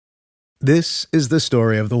This is the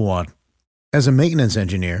story of the one. As a maintenance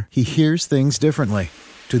engineer, he hears things differently.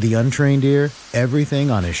 To the untrained ear,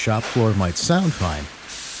 everything on his shop floor might sound fine,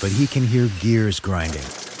 but he can hear gears grinding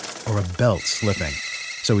or a belt slipping.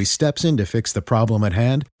 So he steps in to fix the problem at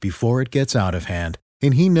hand before it gets out of hand.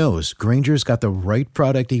 And he knows Grainger's got the right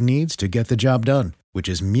product he needs to get the job done, which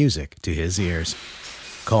is music to his ears.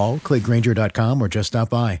 Call, click Grainger.com, or just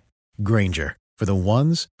stop by. Grainger, for the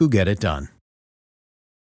ones who get it done.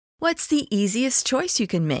 What's the easiest choice you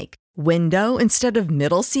can make? Window instead of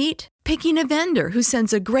middle seat? Picking a vendor who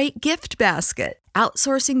sends a great gift basket?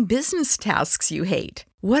 Outsourcing business tasks you hate?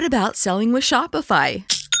 What about selling with Shopify?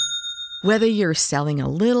 Whether you're selling a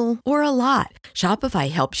little or a lot,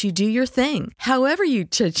 Shopify helps you do your thing, however you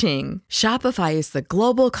cha-ching. Shopify is the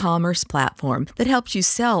global commerce platform that helps you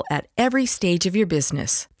sell at every stage of your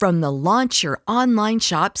business. From the launch your online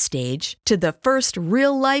shop stage to the first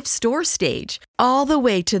real-life store stage, all the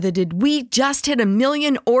way to the did we just hit a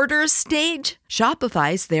million orders stage.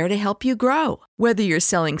 Shopify's there to help you grow. Whether you're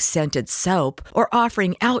selling scented soap or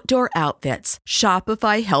offering outdoor outfits,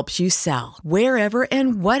 Shopify helps you sell. Wherever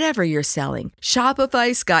and whatever you're selling,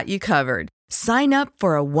 Shopify's got you covered. Sign up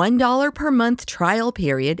for a $1 per month trial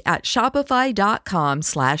period at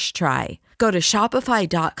shopify.com/try. Go to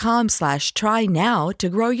shopify.com/try now to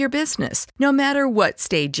grow your business, no matter what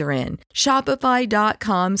stage you're in.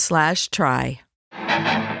 Shopify.com/try.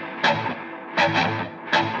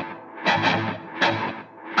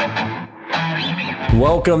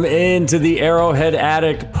 Welcome into the Arrowhead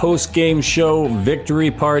Attic post-game show victory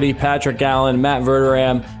party. Patrick Allen, Matt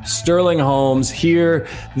Verderam, Sterling Holmes here.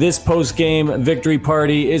 This post-game victory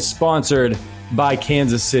party is sponsored by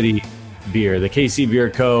Kansas City Beer, the KC Beer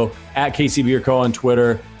Co. at KC Beer Co. on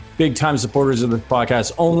Twitter. Big-time supporters of this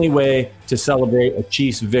podcast. Only way to celebrate a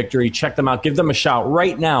Chiefs victory. Check them out. Give them a shout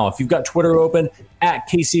right now. If you've got Twitter open, at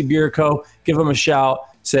KC Beer Co., give them a shout.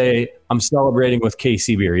 Say, I'm celebrating with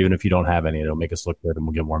KC Beer, even if you don't have any. It'll make us look good and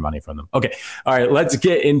we'll get more money from them. Okay. All right, let's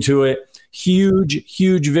get into it.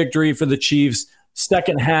 Huge victory for the Chiefs.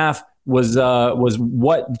 Second half was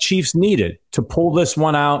what the Chiefs needed to pull this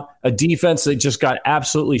one out. A defense that just got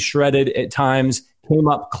absolutely shredded at times, came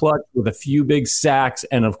up clutch with a few big sacks,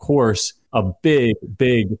 and of course, a big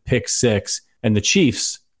pick six. And the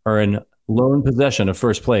Chiefs are in lone possession of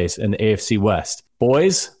first place in the AFC West.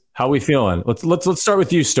 Boys, how we feeling? Let's start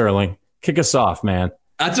with you, Sterling. Kick us off, man.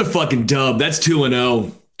 That's a fucking dub. That's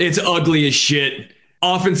 2-0. It's ugly as shit.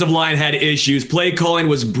 Offensive line had issues. Play calling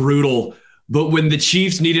was brutal. But when the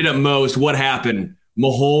Chiefs needed it most, what happened?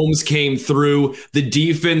 Mahomes came through. The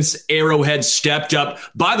defense, Arrowhead, stepped up.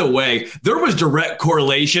 By the way, there was direct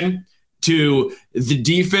correlation to the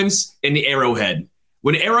defense and the Arrowhead.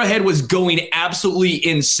 When Arrowhead was going absolutely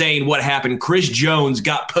insane, what happened? Chris Jones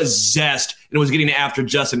got possessed and was getting after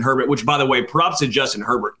Justin Herbert, which, by the way, props to Justin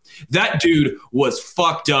Herbert. That dude was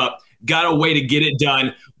fucked up, got a way to get it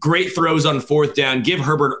done. Great throws on fourth down. Give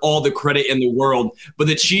Herbert all the credit in the world. But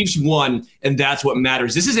the Chiefs won, and that's what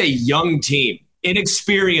matters. This is a young team,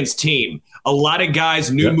 inexperienced team. A lot of guys,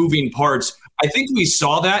 new moving parts. I think we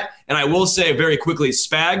saw that, and I will say very quickly,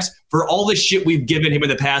 Spags, for all the shit we've given him in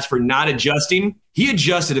the past for not adjusting, he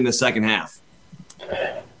adjusted in the second half.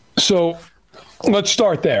 So let's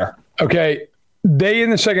start there, okay? They,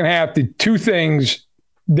 in the second half, did two things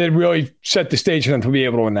that really set the stage for them to be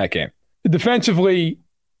able to win that game. Defensively,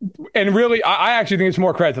 and really, I actually think it's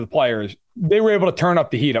more credit to the players. They were able to turn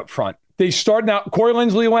up the heat up front. They started out, Corey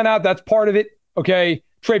Linsley went out, that's part of it, okay?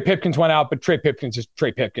 Trey Pipkins went out, but Trey Pipkins is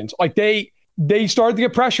Trey Pipkins. Like, they started to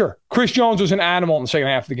get pressure. Chris Jones was an animal in the second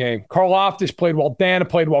half of the game. Karlaftis played well. Dana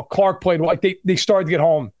played well. Clark played well. Like they started to get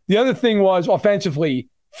home. The other thing was offensively,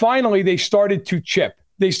 finally they started to chip.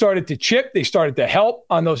 They started to help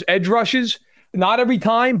on those edge rushes. Not every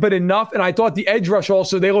time, but enough. And I thought the edge rush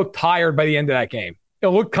also, they looked tired by the end of that game.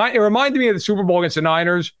 It reminded me of the Super Bowl against the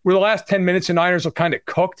Niners, where the last 10 minutes the Niners looked kind of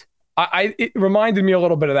cooked. It reminded me a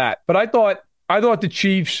little bit of that. But I thought the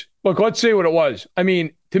Chiefs, look, let's say what it was. I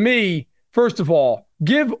mean, to me, first of all,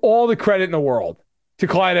 give all the credit in the world to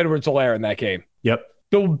Clyde Edwards-Helaire in that game. Yep.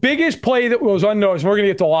 The biggest play that was unnoticed, and we're going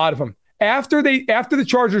to get to a lot of them, after the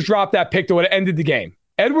Chargers dropped that pick that would have ended the game,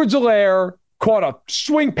 Edwards-Helaire caught a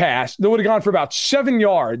swing pass that would have gone for about 7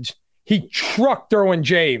 yards. He trucked Derwin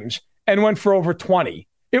James and went for over 20.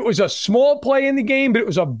 It was a small play in the game, but it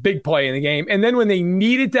was a big play in the game. And then when they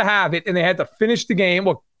needed to have it and they had to finish the game,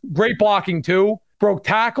 look, great blocking too, broke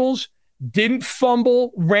tackles, didn't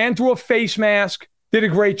fumble, ran through a face mask, did a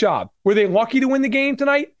great job. Were they lucky to win the game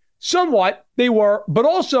tonight? Somewhat, they were. But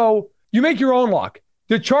also, you make your own luck.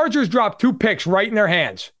 The Chargers dropped 2 picks right in their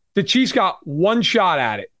hands. The Chiefs got one shot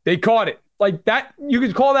at it. They caught it. Like that, you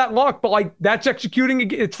could call that luck, but like that's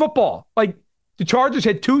executing. It's football. Like the Chargers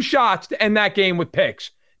had 2 shots to end that game with picks.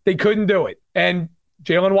 They couldn't do it. And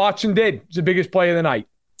Jalen Watson did. It's the biggest play of the night.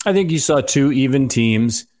 I think you saw 2 even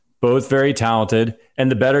teams, both very talented, and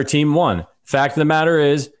the better team won. Fact of the matter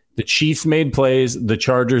is the Chiefs made plays, the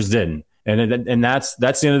Chargers didn't. And that's the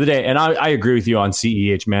end of the day. And I agree with you on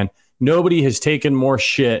CEH, man. Nobody has taken more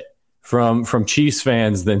shit from Chiefs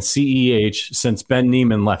fans than CEH since Ben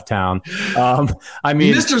Neiman left town. I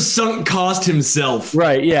mean, Mr. Sunk Cost himself.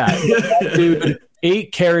 Right, yeah. Dude,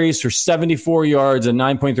 8 carries for 74 yards and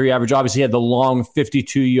 9.3 average. Obviously, he had the long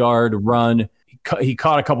 52-yard run. He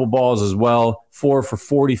caught a couple balls as well, 4 for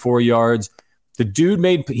 44 yards. The dude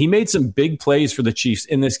made some big plays for the Chiefs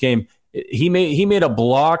in this game. He made a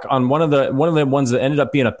block on one of the ones that ended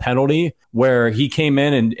up being a penalty where he came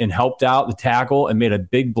in and helped out the tackle and made a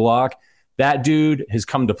big block. That dude has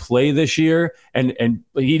come to play this year, and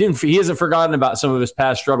he hasn't forgotten about some of his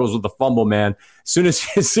past struggles with the fumble, man. As soon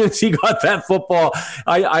as he got that football,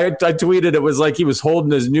 I tweeted it was like he was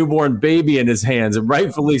holding his newborn baby in his hands, and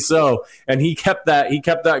rightfully so. And he kept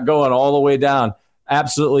that going all the way down.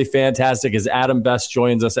 Absolutely fantastic as Adam Best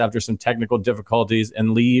joins us after some technical difficulties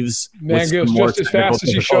and leaves. Man, goes just as fast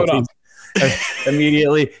as he showed up.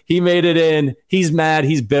 Immediately, he made it in. He's mad.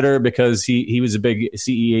 He's bitter because he was a big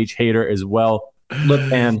CEH hater as well. Look,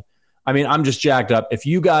 man, I mean, I'm just jacked up. If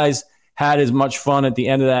you guys had as much fun at the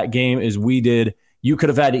end of that game as we did, you could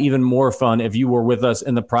have had even more fun if you were with us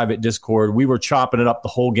in the private Discord. We were chopping it up the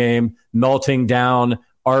whole game, melting down,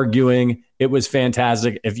 arguing. It was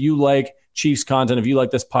fantastic. If you like Chiefs content, if you like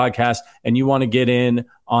this podcast and you want to get in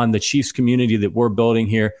on the Chiefs community that we're building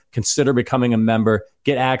here, consider becoming a member,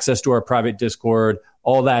 get access to our private Discord,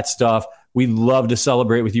 all that stuff. We'd love to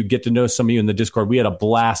celebrate with you, get to know some of you in the Discord. We had a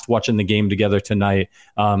blast watching the game together tonight.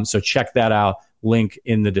 So check that out. Link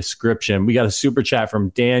in the description. We got a super chat from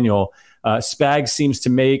Daniel. Spags seems to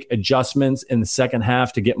make adjustments in the second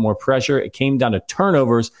half to get more pressure. It came down to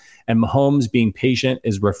turnovers, and Mahomes being patient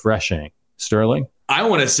is refreshing. Sterling? I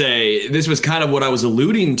want to say this was kind of what I was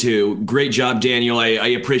alluding to. Great job, Daniel. I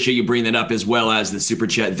appreciate you bringing that up as well as the super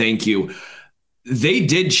chat. Thank you. They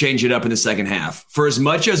did change it up in the second half. For as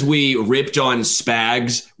much as we ripped on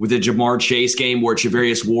Spags with the Jamar Chase game where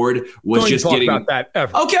Charvarius Ward was just getting about that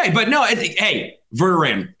ever. Okay, but no, hey,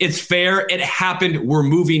 Verderam, it's fair. It happened. We're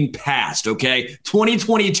moving past, okay?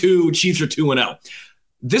 2022 Chiefs are 2-0.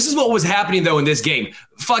 This is what was happening, though, in this game.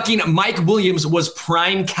 Fucking Mike Williams was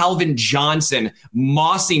prime Calvin Johnson,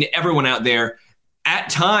 mossing everyone out there.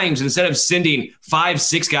 At times, instead of sending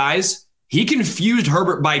 5-6 guys, he confused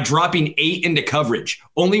Herbert by dropping 8 into coverage,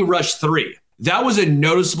 only rushed 3. That was a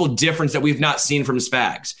noticeable difference that we've not seen from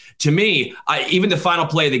Spags. To me, even the final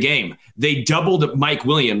play of the game, they doubled Mike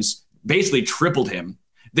Williams, basically tripled him.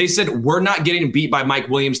 They said we're not getting beat by Mike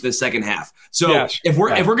Williams in the second half. So yes, if we're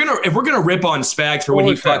gonna rip on Spags for when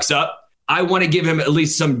he fucks up, I want to give him at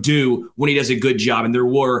least some due when he does a good job. And there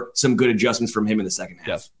were some good adjustments from him in the second half.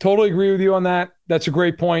 Yes, totally agree with you on that. That's a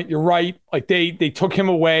great point. You're right. Like they took him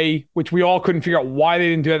away, which we all couldn't figure out why they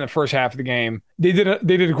didn't do that in the first half of the game. They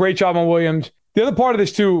did a great job on Williams. The other part of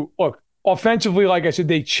this too, look, offensively, like I said,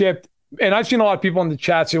 they chipped. And I've seen a lot of people in the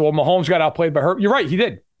chat say, well, Mahomes got outplayed by Herbert. You're right. He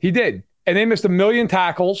did. And they missed 1 million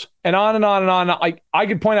tackles and on and on and on. I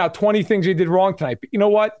could point out 20 things they did wrong tonight. But you know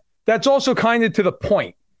what? That's also kind of to the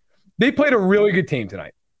point. They played a really good team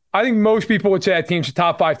tonight. I think most people would say that team's a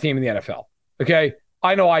top 5 team in the NFL. Okay?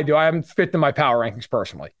 I know I do. I haven't fit in my power rankings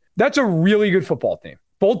personally. That's a really good football team.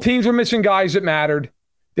 Both teams are missing guys that mattered.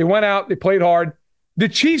 They went out. They played hard. The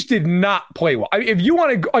Chiefs did not play well. If you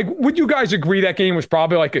want to, would you guys agree that game was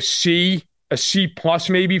probably like a C plus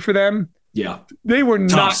maybe for them? Yeah. They were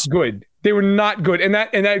not good. They were not good. And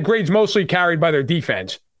that grade's mostly carried by their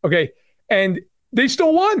defense. Okay. And they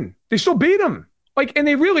still won. They still beat them. And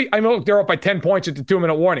they really, look, they're up by 10 points at the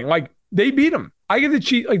 2-minute warning. They beat them. I give the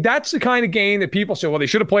Chiefs, that's the kind of game that people say, well, they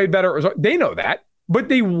should have played better. They know that, but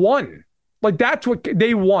they won. That's what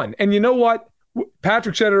they won. And you know what?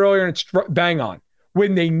 Patrick said it earlier, and it's bang on.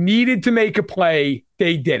 When they needed to make a play,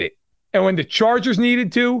 they did it. And when the Chargers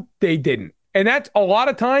needed to, they didn't. And that's a lot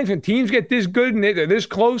of times when teams get this good and they're this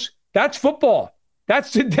close, that's football.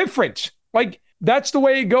 That's the difference. That's the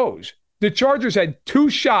way it goes. The Chargers had 2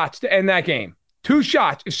 shots to end that game. 2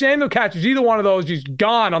 shots. If Samuel catches either one of those, he's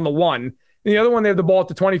gone on the one. And the other one, they have the ball at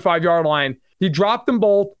the 25-yard line. He dropped them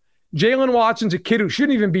both. Jalen Watson's a kid who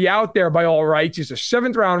shouldn't even be out there by all rights. He's a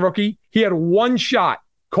 7th-round rookie. He had 1 shot,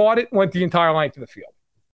 caught it, went the entire length of the field.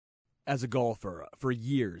 As a golfer, for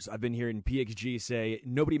years, I've been hearing PXG say,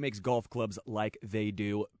 nobody makes golf clubs like they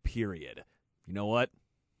do, period. You know what?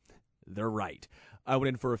 They're right. I went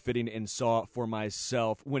in for a fitting and saw for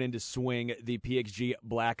myself. Went in to swing the PXG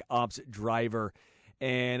Black Ops driver.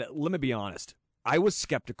 And let me be honest, I was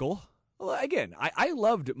skeptical. Well, again, I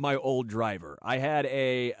loved my old driver. I had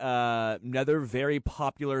another very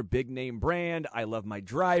popular big-name brand. I love my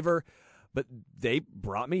driver. But they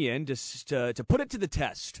brought me in just to put it to the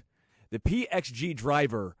test. The PXG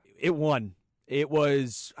driver, it won. It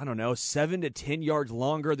was, 7 to 10 yards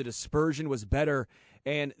longer. The dispersion was better.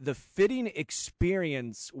 And the fitting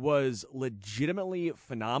experience was legitimately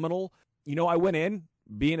phenomenal. I went in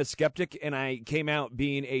being a skeptic, and I came out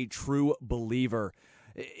being a true believer.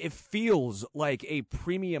 It feels like a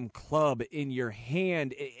premium club in your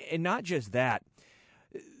hand. And not just that.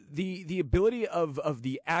 The ability of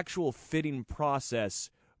the actual fitting process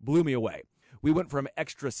blew me away. We went from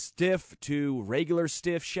extra stiff to regular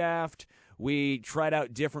stiff shaft. We tried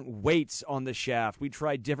out different weights on the shaft. We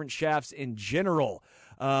tried different shafts in general.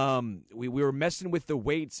 We were messing with the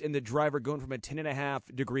weights in the driver, going from a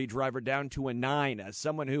 10.5 degree driver down to a 9. As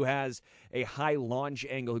someone who has a high launch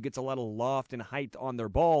angle, who gets a lot of loft and height on their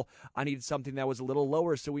ball, I needed something that was a little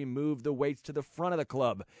lower, so we moved the weights to the front of the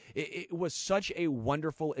club. It was such a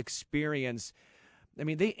wonderful experience. I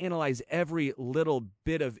mean, they analyze every little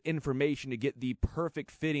bit of information to get the perfect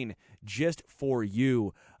fitting just for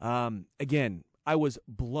you. Again, I was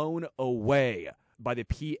blown away by the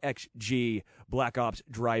PXG Black Ops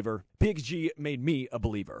driver. PXG made me a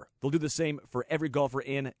believer. They'll do the same for every golfer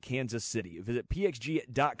in Kansas City. Visit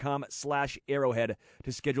pxg.com/arrowhead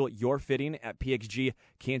to schedule your fitting at PXG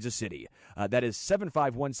Kansas City. That is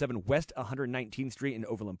 7517 West 119th Street in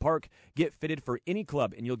Overland Park. Get fitted for any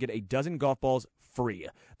club and you'll get a dozen golf balls free.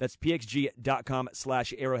 That's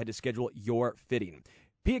pxg.com/arrowhead to schedule your fitting.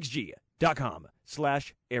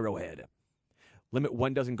 pxg.com/arrowhead. Limit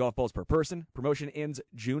 1 dozen golf balls per person. Promotion ends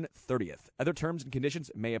June 30th. Other terms and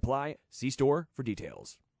conditions may apply. See store for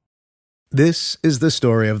details. This is the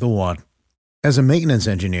story of the one. As a maintenance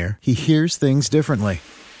engineer, he hears things differently.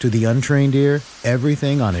 To the untrained ear,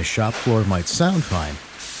 everything on his shop floor might sound fine,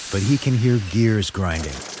 but he can hear gears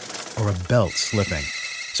grinding or a belt slipping.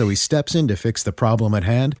 So he steps in to fix the problem at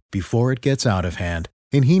hand before it gets out of hand.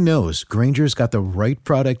 And he knows Grainger's got the right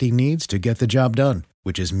product he needs to get the job done,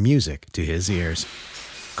 which is music to his ears.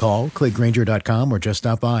 Call, click Grainger.com, or just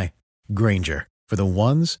stop by. Grainger, for the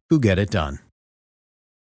ones who get it done.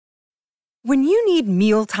 When you need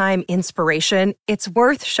mealtime inspiration, it's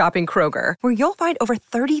worth shopping Kroger, where you'll find over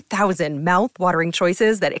 30,000 mouth-watering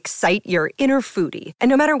choices that excite your inner foodie. And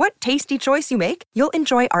no matter what tasty choice you make, you'll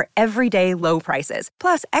enjoy our everyday low prices,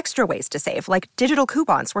 plus extra ways to save, like digital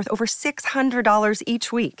coupons worth over $600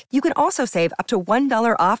 each week. You can also save up to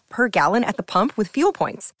 $1 off per gallon at the pump with fuel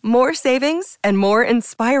points. More savings and more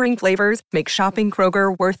inspiring flavors make shopping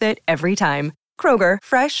Kroger worth it every time. Kroger,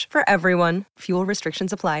 fresh for everyone. Fuel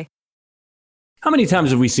restrictions apply. How many times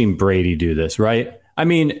have we seen Brady do this, right? I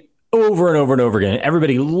mean, over and over and over again.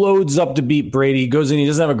 Everybody loads up to beat Brady, goes in, he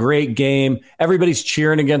doesn't have a great game. Everybody's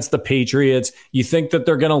cheering against the Patriots. You think that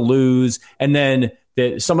they're going to lose, and then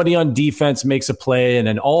somebody on defense makes a play, and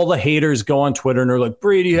then all the haters go on Twitter and they're like,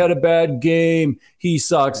 Brady had a bad game. He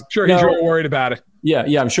sucks. Sure, he's really worried about it.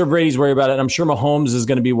 Yeah, I'm sure Brady's worried about it. I'm sure Mahomes is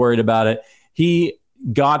going to be worried about it. He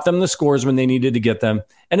got them the scores when they needed to get them.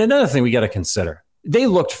 And another thing we got to consider, they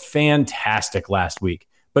looked fantastic last week,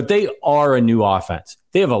 but they are a new offense.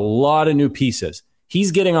 They have a lot of new pieces.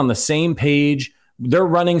 He's getting on the same page. They're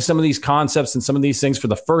running some of these concepts and some of these things for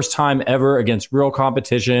the first time ever against real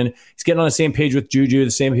competition. He's getting on the same page with Juju,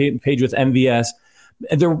 the same page with MVS.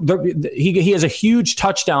 He has a huge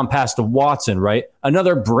touchdown pass to Watson, right?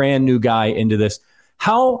 Another brand new guy into this.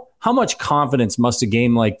 How much confidence must a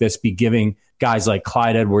game like this be giving guys like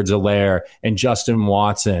Clyde Edwards-Helaire and Justin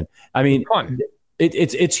Watson? I mean,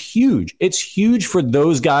 it's huge. It's huge for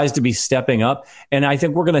those guys to be stepping up. And I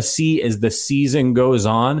think we're going to see as the season goes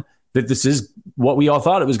on that this is what we all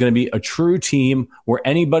thought it was going to be, a true team where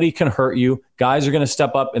anybody can hurt you. Guys are going to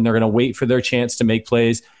step up and they're going to wait for their chance to make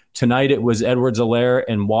plays. Tonight it was Edwards-Helaire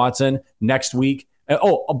and Watson. Next week,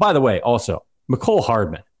 by the way, also Mecole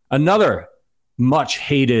Hardman, another much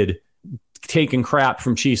hated, taking crap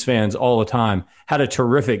from Chiefs fans all the time, had a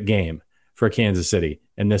terrific game for Kansas City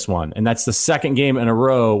in this one. And that's the second game in a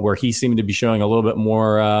row where he seemed to be showing a little bit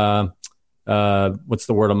more, what's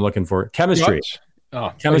the word I'm looking for? Chemistry.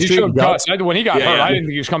 Chemistry. When he got hurt, I didn't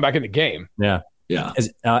think he was coming back in the game. Yeah.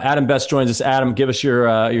 As Adam Best joins us. Adam, give us your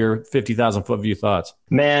 50,000-foot view thoughts.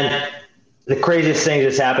 Man, the craziest thing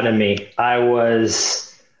just happened to me. I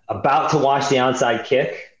was about to watch the onside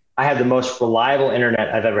kick. I have the most reliable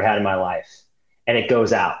internet I've ever had in my life, and it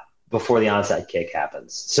goes out before the onside kick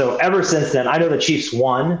happens. So ever since then, I know the Chiefs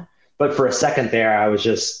won, But for a second there, I was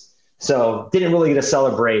didn't really get to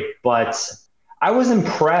celebrate. But I was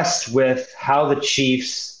impressed with how the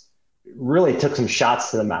Chiefs really took some shots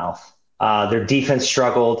to the mouth. Their defense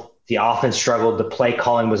struggled. The offense struggled. The play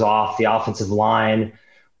calling was off. The offensive line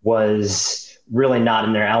was really not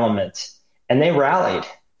in their element. And they rallied.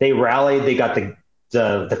 They got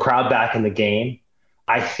the crowd back in the game.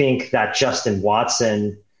 I think that Justin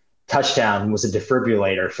Watson touchdown was a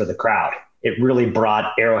defibrillator for the crowd. It really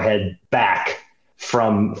brought Arrowhead back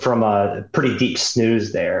from a pretty deep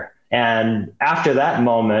snooze there. And after that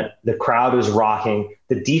moment, the crowd was rocking.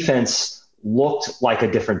 The defense looked like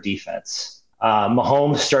a different defense.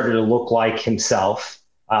 Mahomes started to look like himself.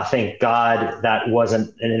 Thank God that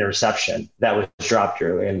wasn't an interception that was dropped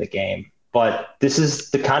earlier in the game. But this is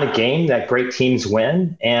the kind of game that great teams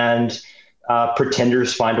win and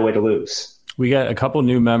pretenders find a way to lose. We got a couple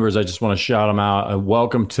new members. I just want to shout them out.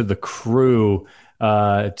 Welcome to the crew.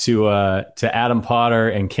 To Adam Potter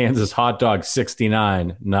and Kansas Hot Dog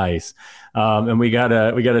 69. Nice. And we got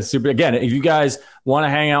a super, again, if you guys want to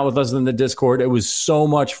hang out with us in the Discord, it was so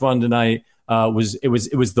much fun tonight. It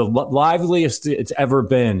was the liveliest it's ever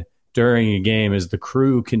been during a game as the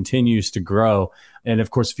crew continues to grow. And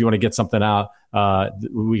of course, if you want to get something out,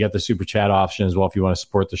 we got the super chat option as well if you want to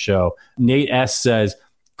support the show. Nate S says,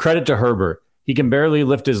 credit to Herbert. He can barely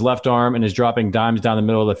lift his left arm and is dropping dimes down the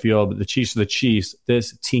middle of the field, but the Chiefs are the Chiefs.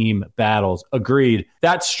 This team battles. Agreed.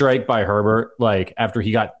 That strike by Herbert, like after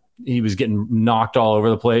he was getting knocked all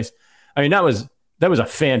over the place. I mean, that was a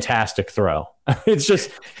fantastic throw. It's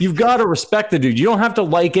just, you've got to respect the dude. You don't have to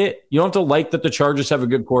like it. You don't have to like that the Chargers have a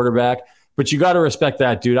good quarterback, but you got to respect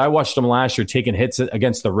that dude. I watched him last year taking hits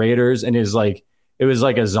against the Raiders, and it was like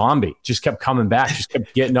a zombie. Just kept coming back, just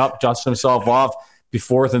kept getting up, dusting himself off. Be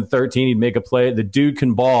 4th and 13, he'd make a play. The dude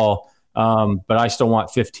can ball, but I still want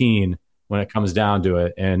 15 when it comes down to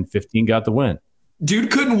it, and 15 got the win. Dude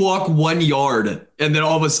couldn't walk 1 yard, and then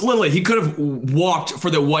all of a sudden, literally, he could have walked for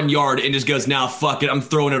the 1 yard and just goes, "Now, fuck it, I'm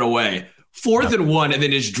throwing it away." 4th and 1, and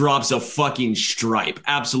then just drops a fucking stripe.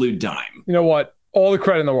 Absolute dime. You know what? All the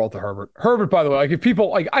credit in the world to Herbert. Herbert, by the way, like if people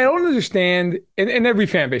like, I don't understand, and every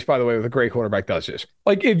fan base, by the way, with a great quarterback does this.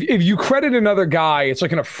 Like if you credit another guy, it's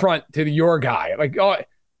like an affront to your guy. Like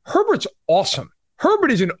Herbert's awesome.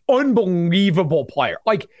 Herbert is an unbelievable player.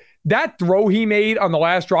 Like that throw he made on the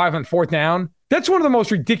last drive on 4th down, that's one of the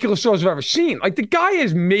most ridiculous throws I've ever seen. Like the guy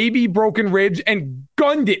has maybe broken ribs and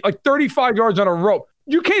gunned it like 35 yards on a rope.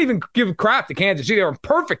 You can't even give crap to Kansas City. They were in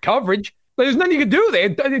perfect coverage. There's nothing you could do.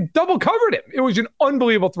 They double covered him. It was an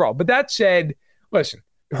unbelievable throw. But that said, listen,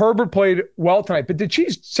 Herbert played well tonight. But the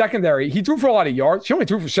Chiefs secondary, he threw for a lot of yards. He only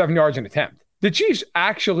threw for 7 yards an attempt. The Chiefs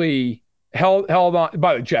actually held on.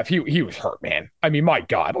 By the way, Jeff, he was hurt, man. I mean, my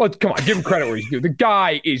God. Come on, give him credit where he's due. The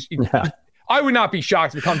guy is. I would not be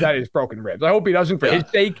shocked if he comes out of his broken ribs. I hope he doesn't for his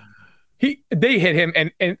sake. They hit him,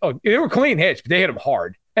 and they were clean hits, but they hit him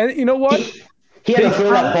hard. And you know what? He had to throw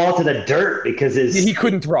that ball to the dirt because he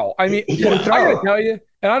couldn't throw. I mean, he couldn't throw. I got to tell you,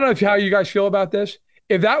 and I don't know how you guys feel about this.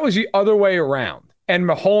 If that was the other way around and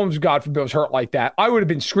Mahomes, God forbid, was hurt like that, I would have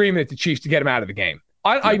been screaming at the Chiefs to get him out of the game.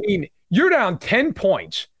 I mean, you're down 10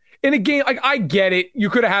 points in a game. Like, I get it. You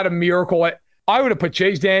could have had a miracle. I would have put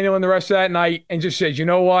Chase Daniel in the rest of that night and just said, you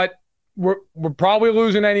know what? We're probably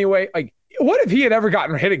losing anyway. Like, what if he had ever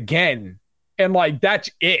gotten hit again and, like, that's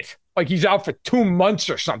it? Like, he's out for 2 months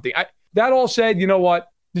or something. That all said, you know what?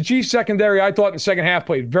 The Chiefs secondary, I thought in the second half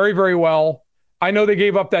played very, very well. I know they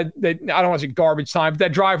gave up that I don't want to say garbage time, but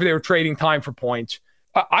that drive where they were trading time for points.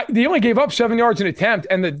 They only gave up 7 yards an attempt,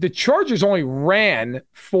 and the Chargers only ran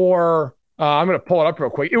for, I'm going to pull it up real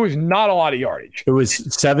quick. It was not a lot of yardage. It was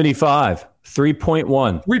 75,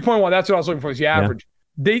 3.1. 3.1, that's what I was looking for, was the average.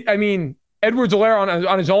 Yeah. Edwards-Helaire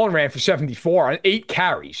on his own ran for 74 on 8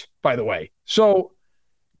 carries, by the way. So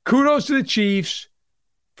kudos to the Chiefs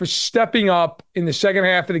for stepping up in the second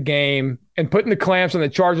half of the game and putting the clamps on the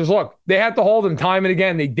Chargers. Look, they had to hold them time and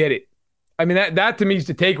again. They did it. I mean, that to me is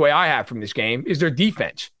the takeaway I have from this game is their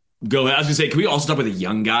defense. Go ahead. I was going to say, can we all start with the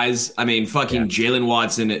young guys? I mean, fucking Jalen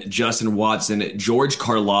Watson, Justin Watson, George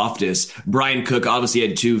Karlaftis, Brian Cook obviously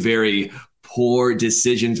had 2 very poor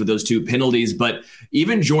decisions with those 2 penalties, but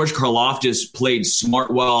even George Karlaftis played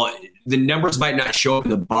smart. While the numbers might not show up in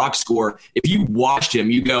the box score, if you watched him,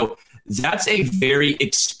 you go, that's a very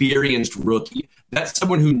experienced rookie. That's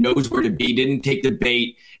someone who knows where to be, didn't take the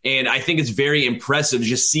bait. And I think it's very impressive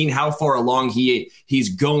just seeing how far along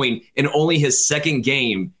he's going in only his second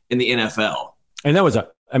game in the NFL. And that was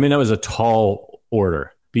a tall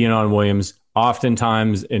order being on Williams.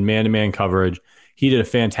 Oftentimes in man-to-man coverage, he did a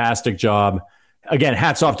fantastic job. Again,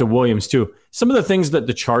 hats off to Williams too. Some of the things that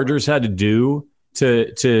the Chargers had to do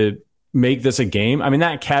to make this a game. I mean,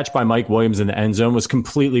 that catch by Mike Williams in the end zone was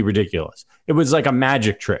completely ridiculous. It was like a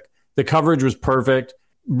magic trick. The coverage was perfect,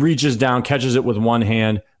 reaches down, catches it with one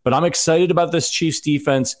hand. But I'm excited about this Chiefs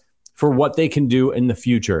defense for what they can do in the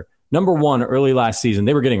future. Number one, early last season,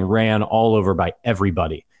 they were getting ran all over by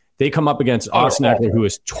everybody. They come up against Austin Eckler, who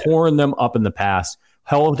has torn them up in the past,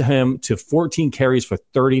 held him to 14 carries for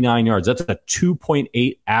 39 yards. That's a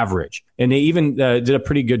 2.8 average. And they even did a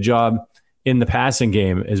pretty good job in the passing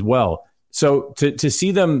game as well. So to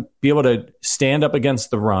see them be able to stand up against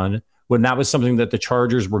the run, when that was something that the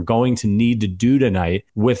Chargers were going to need to do tonight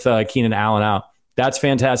with Keenan Allen out, that's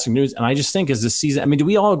fantastic news. And I just think as this season, I mean, do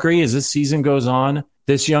we all agree as this season goes on,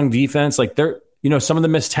 this young defense, like they're, some of the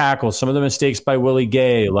missed tackles, some of the mistakes by Willie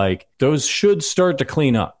Gay, like those should start to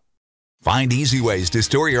clean up. Find easy ways to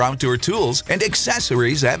store your outdoor tools and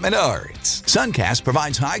accessories at Menards. Suncast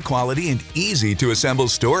provides high quality and easy to assemble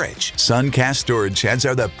storage. Suncast storage sheds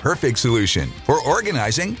are the perfect solution for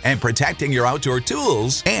organizing and protecting your outdoor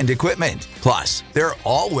tools and equipment. Plus, their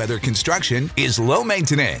all-weather construction is low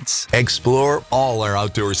maintenance. Explore all our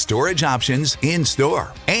outdoor storage options in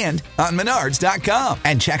store and on Menards.com.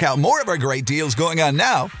 And check out more of our great deals going on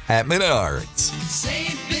now at Menards.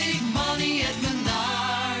 Save big money at Menards.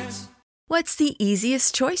 What's the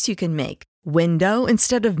easiest choice you can make? Window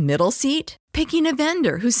instead of middle seat? Picking a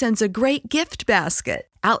vendor who sends a great gift basket?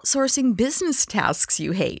 Outsourcing business tasks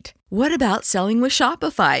you hate? What about selling with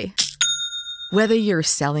Shopify? Whether you're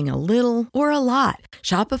selling a little or a lot,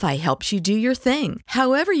 Shopify helps you do your thing,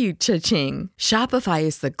 however you cha-ching. Shopify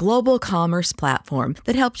is the global commerce platform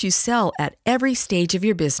that helps you sell at every stage of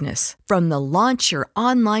your business. From the launch your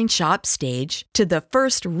online shop stage to the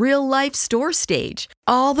first real-life store stage,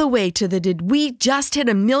 all the way to the did we just hit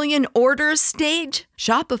 1 million orders stage.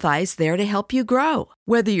 Shopify's there to help you grow.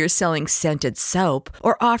 Whether you're selling scented soap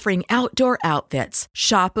or offering outdoor outfits,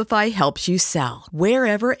 Shopify helps you sell.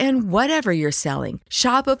 Wherever and whatever you're selling,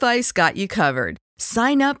 Shopify's got you covered.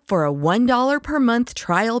 Sign up for a $1 per month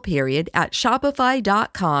trial period at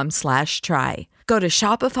shopify.com/try. Go to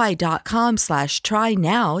shopify.com/try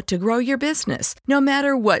now to grow your business, no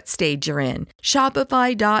matter what stage you're in.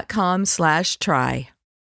 Shopify.com/try.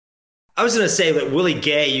 I was going to say that Willie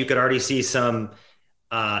Gay, you could already see some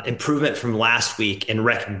improvement from last week in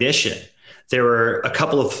recognition. There were a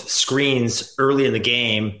couple of screens early in the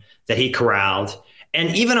game that he corralled.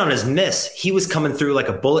 And even on his miss, he was coming through like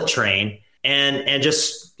a bullet train and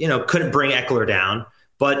just, couldn't bring Eckler down,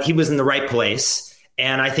 but he was in the right place.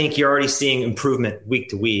 And I think you're already seeing improvement week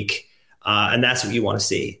to week. And that's what you want to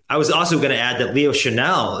see. I was also going to add that Leo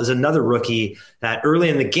Chanel is another rookie that early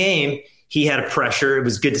in the game, he had a pressure. It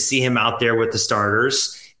was good to see him out there with the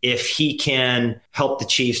starters. If he can help the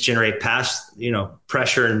Chiefs generate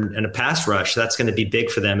pressure and a pass rush, that's going to be big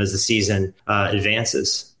for them as the season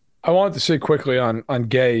advances. I wanted to say quickly on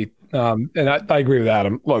Gay, and I agree with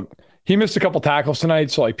Adam. Look, he missed a couple tackles tonight,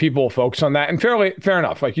 so like people will focus on that. And fair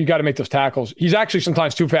enough. Like you got to make those tackles. He's actually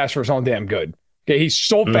sometimes too fast for his own damn good. Okay, he's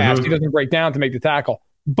so fast he doesn't break down to make the tackle.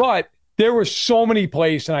 But there were so many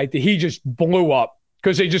plays tonight that he just blew up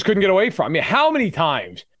because they just couldn't get away from. I mean, how many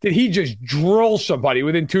times did he just drill somebody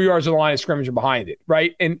within 2 yards of the line of scrimmage or behind it,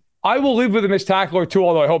 right? And I will live with a missed tackle or two,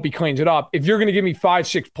 although I hope he cleans it up. If you're going to give me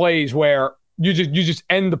 5-6 plays where you just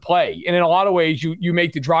end the play, and in a lot of ways you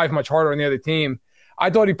make the drive much harder on the other team. I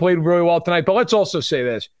thought he played really well tonight, but let's also say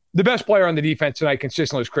this. The best player on the defense tonight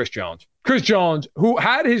consistently was Chris Jones. Chris Jones, who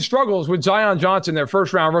had his struggles with Zion Johnson, their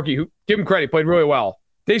first-round rookie, who, give him credit, played really well.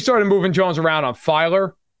 They started moving Jones around on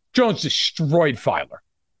Filer. Jones destroyed Filer.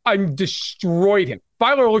 Destroyed him.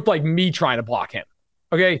 Filer looked like me trying to block him.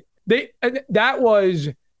 Okay? That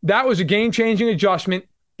was a game-changing adjustment.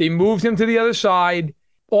 They moved him to the other side.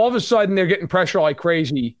 All of a sudden, they're getting pressure like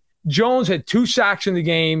crazy. Jones had 2 sacks in the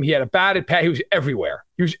game. He had a batted pass. He was everywhere.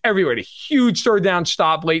 He had a huge third down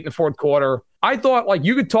stop late in the fourth quarter. I thought,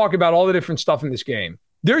 you could talk about all the different stuff in this game.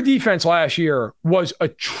 Their defense last year was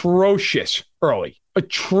atrocious early.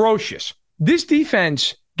 Atrocious. This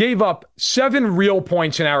defense gave up 7 real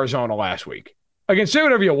points in Arizona last week. Again, say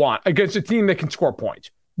whatever you want against a team that can score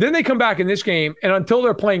points. Then they come back in this game, and until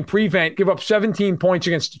they're playing prevent, give up 17 points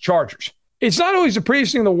against the Chargers. It's not always the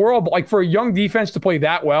prettiest thing in the world, but for a young defense to play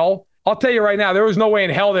that well, I'll tell you right now, there was no way in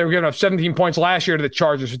hell they were giving up 17 points last year to the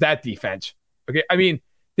Chargers with that defense. Okay, I mean,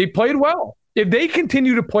 they played well. If they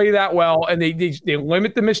continue to play that well and they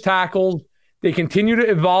limit the missed tackles, they continue to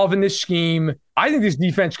evolve in this scheme, I think this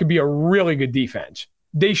defense could be a really good defense.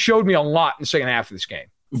 They showed me a lot in the second half of this game.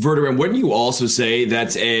 Verderame, wouldn't you also say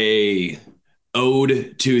that's a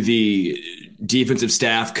ode to the defensive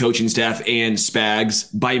staff, coaching staff, and Spags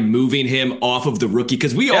by moving him off of the rookie?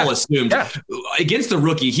 Because we all assumed against the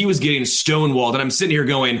rookie, he was getting stonewalled. And I'm sitting here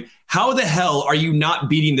going, how the hell are you not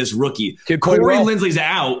beating this rookie? Corey Linsley's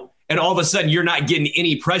out, and all of a sudden you're not getting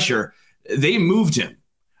any pressure. They moved him.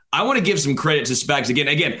 I want to give some credit to Spags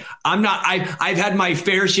again. I've had my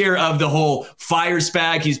fair share of the whole fire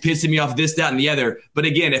Spag. He's pissing me off, this, that, and the other. But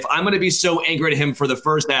again, if I'm going to be so angry at him for the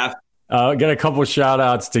first half. Got a couple of shout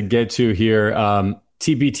outs to get to here.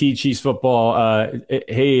 TPT Chiefs football.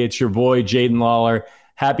 Hey, it's your boy, Jaden Lawler.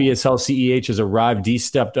 Happy as hell CEH has arrived. D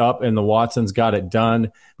stepped up and the Watsons got it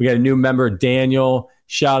done. We got a new member, Daniel.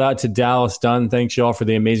 Shout out to Dallas Dunn. Thanks y'all for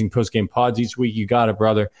the amazing post-game pods each week. You got it,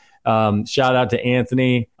 brother. Shout out to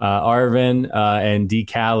Anthony, Arvin, and D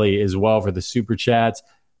Cali as well for the super chats.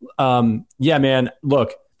 Yeah, man,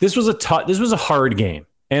 look, this was a hard game.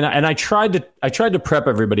 And I tried to prep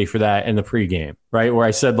everybody for that in the pregame, right? Where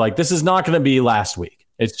I said, like, this is not going to be last week.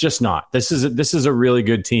 It's just not. This is a really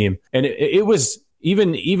good team. And it was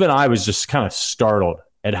even I was just kind of startled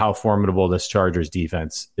at how formidable this Chargers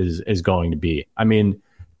defense is going to be. I mean,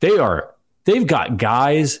 they've got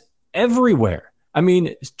guys everywhere. I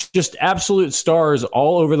mean, just absolute stars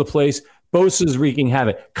all over the place. Bosa's wreaking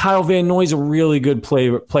havoc. Kyle Van Noy's a really good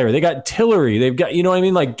player. They got Tillery. They've got, you know what I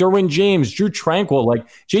mean? Like Derwin James, Drew Tranquill, like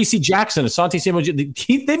J.C. Jackson, Asante Samuel.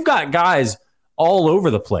 They've got guys all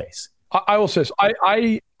over the place. I will say this.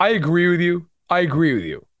 I agree with you.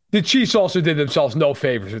 The Chiefs also did themselves no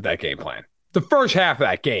favors with that game plan. The first half of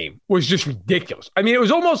that game was just ridiculous. I mean, it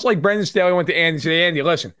was almost like Brendan Staley went to Andy and said, Andy,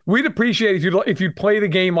 listen, we'd appreciate if you'd play the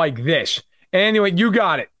game like this. And anyway, you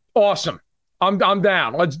got it. Awesome. I'm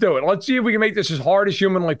down. Let's do it. Let's see if we can make this as hard as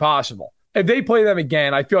humanly possible. If they play them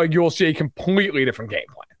again, I feel like you'll see a completely different game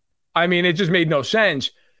plan. I mean, it just made no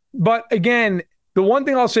sense. But again, the one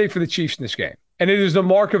thing I'll say for the Chiefs in this game, and it is the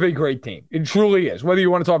mark of a great team. It truly is. Whether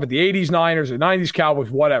you want to talk about the 80s Niners, the 90s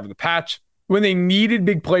Cowboys, whatever, the Pats, when they needed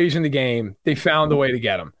big plays in the game, they found a way to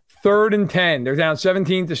get them. 3rd and 10, they're down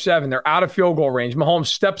 17-7. They're out of field goal range. Mahomes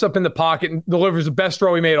steps up in the pocket and delivers the best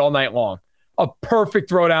throw he made all night long. A perfect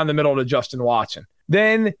throw down the middle to Justin Watson.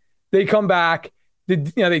 Then they come back.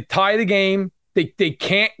 They tie the game. They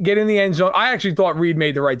can't get in the end zone. I actually thought Reed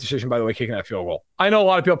made the right decision, by the way, kicking that field goal. I know a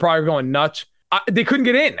lot of people probably were going nuts. They couldn't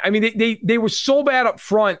get in. I mean, they were so bad up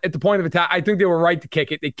front at the point of attack. I think they were right to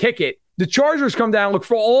kick it. They kick it. The Chargers come down. Look,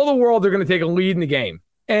 for all the world, they're going to take a lead in the game.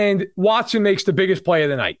 And Watson makes the biggest play of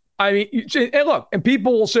the night. I mean, and look, and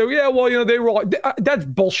people will say, yeah, well, they were. That's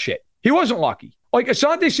bullshit. He wasn't lucky. Like,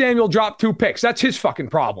 Asante Samuel dropped 2 picks. That's his fucking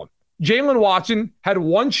problem. Jalen Watson had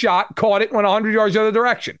 1 shot, caught it, went 100 yards the other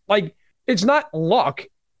direction. Like, it's not luck.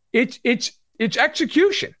 It's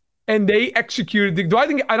execution. And they executed. By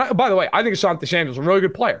the way, I think Asante Samuel's a really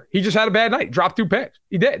good player. He just had a bad night. Dropped 2 picks.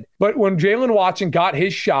 He did. But when Jalen Watson got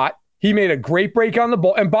his shot, he made a great break on the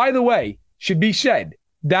ball. And by the way, should be said,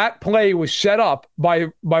 that play was set up by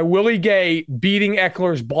Willie Gay beating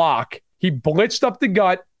Eckler's block. He blitzed up the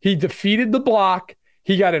gut. He defeated the block.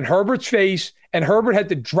 He got in Herbert's face, and Herbert had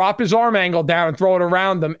to drop his arm angle down and throw it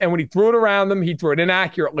around them. And when he threw it around them, he threw it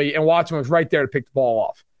inaccurately, and Watson was right there to pick the ball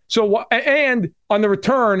off. So, and on the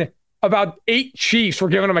return, about 8 Chiefs were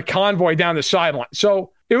giving him a convoy down the sideline.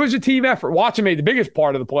 So it was a team effort. Watson made the biggest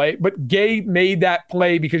part of the play, but Gay made that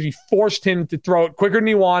play because he forced him to throw it quicker than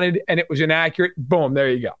he wanted, and it was inaccurate. Boom, there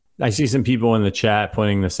you go. I see some people in the chat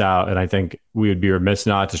pointing this out, and I think we would be remiss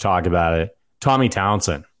not to talk about it. Tommy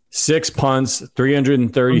Townsend. 6 punts,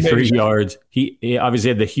 333 yards. He obviously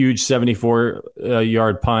had the huge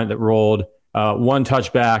 74-yard punt that rolled. 1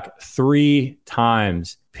 touchback, 3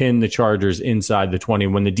 times pinned the Chargers inside the 20.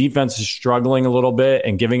 When the defense is struggling a little bit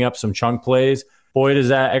and giving up some chunk plays, boy, does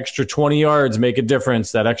that extra 20 yards make a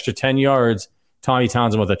difference. That extra 10 yards, Tommy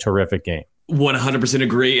Townsend with a terrific game. 100%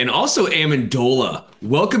 agree. And also Amendola,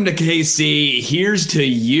 welcome to KC. Here's to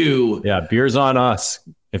you. Yeah, beer's on us.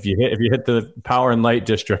 If you hit the Power and Light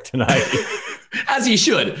District tonight. As he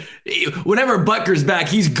should. Whenever Butker's back,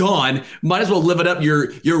 he's gone. Might as well live it up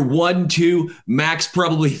your 1, 2, max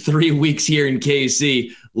probably 3 weeks here in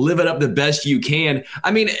KC. Live it up the best you can.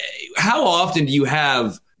 I mean, how often do you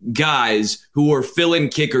have guys who are fill-in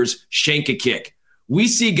kickers shank a kick? We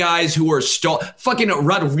see guys who are fucking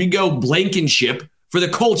Rodrigo Blankenship for the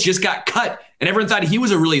Colts just got cut, and everyone thought he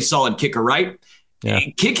was a really solid kicker, right? Yeah.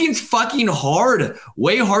 Kicking's fucking hard,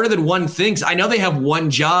 way harder than one thinks. I know they have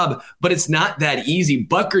one job, but it's not that easy.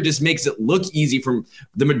 Butker just makes it look easy from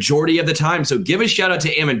the majority of the time. So give a shout out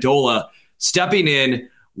to Amendola stepping in,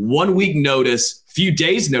 1 week notice, few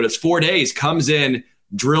days notice, 4 days, comes in,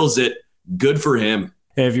 drills it. Good for him.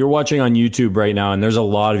 Hey, if you're watching on YouTube right now, and there's a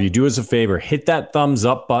lot of you, do us a favor, hit that thumbs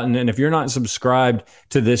up button. And if you're not subscribed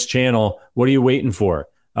to this channel, what are you waiting for?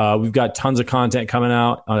 We've got tons of content coming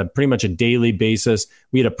out on pretty much a daily basis.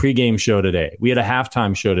 We had a pregame show today. We had a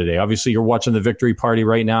halftime show today. Obviously, you're watching the victory party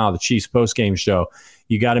right now, the Chiefs postgame show.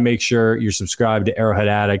 You got to make sure you're subscribed to Arrowhead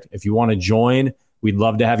Addict. If you want to join, we'd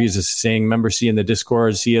love to have you as a Sing member, see in the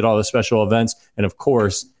Discord, see at all the special events. And of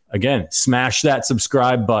course, again, smash that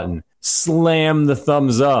subscribe button. Slam the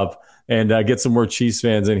thumbs up and get some more Chiefs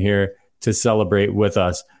fans in here to celebrate with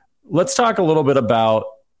us. Let's talk a little bit about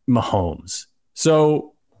Mahomes.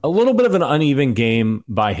 So a little bit of an uneven game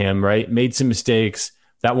by him, right? Made some mistakes.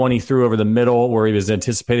 That one he threw over the middle where he was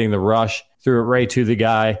anticipating the rush, threw it right to the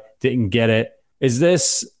guy, didn't get it. Is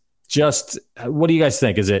this just, what do you guys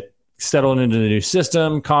think? Is it settling into the new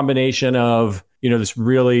system, combination of, this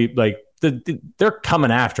really like they're coming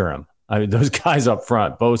after him? I mean, those guys up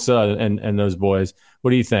front, Bosa and those boys.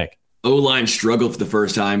 What do you think? O-line struggled for the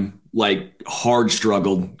first time, like hard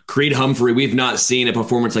struggled. Creed Humphrey, we've not seen a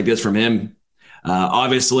performance like this from him.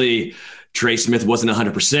 Obviously, Trey Smith wasn't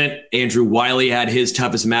 100%. Andrew Wiley had his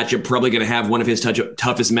toughest matchup, probably going to have one of his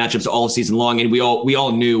toughest matchups all season long. And we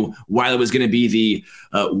all knew Wiley was going to be the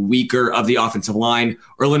weaker of the offensive line.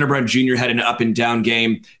 Orlando Brown Jr. had an up and down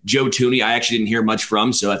game. Joe Thuney, I actually didn't hear much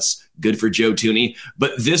from, so that's good for Joe Thuney.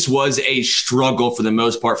 But this was a struggle for the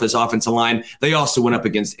most part for this offensive line. They also went up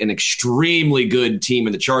against an extremely good team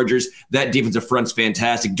in the Chargers. That defensive front's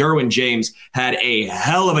fantastic. Derwin James had a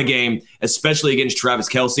hell of a game, especially against Travis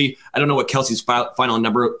Kelce. I don't know what Kelce's final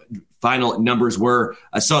numbers were.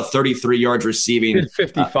 I saw 33 yards receiving.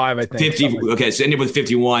 55, I think. 50. Okay, so ended with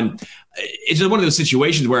 51. It's just one of those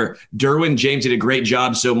situations where Derwin James did a great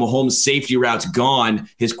job. So Mahomes' safety route's gone.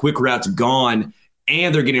 His quick route's gone.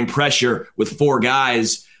 And they're getting pressure with four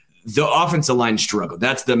guys. The offensive line struggled.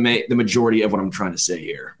 That's the majority of what I'm trying to say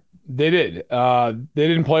here. They did. They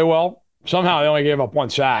didn't play well. Somehow they only gave up one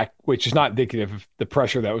sack, which is not indicative of the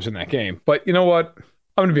pressure that was in that game. But you know what?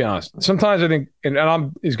 I'm going to be honest. Sometimes I think, and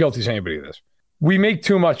I'm as guilty as anybody of this, we make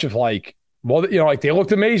too much of like they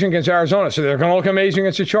looked amazing against Arizona, so they're going to look amazing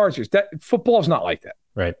against the Chargers. That football's not like that.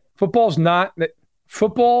 Right. Football's not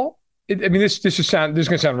football. This is going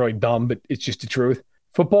to sound really dumb, but it's just the truth.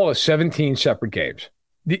 Football is 17 separate games.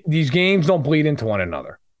 These games don't bleed into one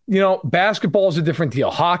another. Basketball is a different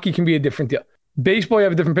deal. Hockey can be a different deal. Baseball, you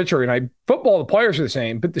have a different picture. And football, the players are the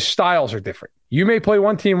same, but the styles are different. You may play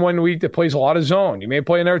one team one week that plays a lot of zone. You may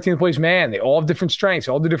play another team that plays man. They all have different strengths.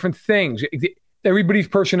 They all do different things. Everybody's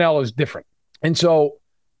personnel is different. And so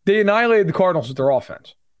they annihilated the Cardinals with their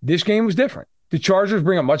offense. This game was different. The Chargers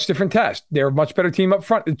bring a much different test. They're a much better team up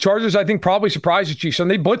front. The Chargers, I think, probably surprised the Chiefs, and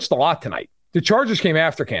they blitzed a lot tonight. The Chargers came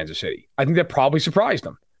after Kansas City. I think that probably surprised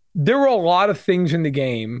them. There were a lot of things in the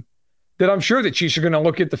game that I'm sure the Chiefs are going to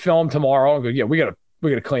look at the film tomorrow and go, yeah, we got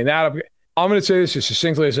to clean that up. I'm going to say this as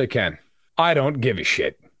succinctly as I can. I don't give a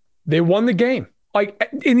shit. They won the game. Like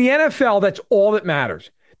in the NFL, that's all that matters.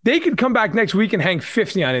 They could come back next week and hang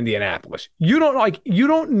 50 on Indianapolis. You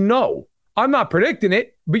don't know. I'm not predicting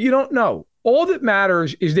it, but you don't know. All that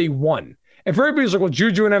matters is they won. And for everybody who's like, well,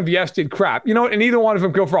 Juju and MVS did crap. You know what? And either one of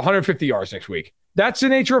them go for 150 yards next week. That's the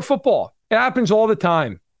nature of football. It happens all the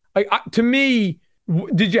time. To me,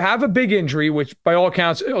 did you have a big injury, which by all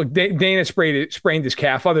accounts, Dana sprained his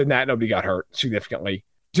calf. Other than that, nobody got hurt significantly.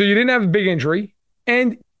 So you didn't have a big injury,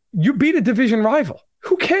 and you beat a division rival.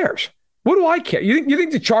 Who cares? What do I care? You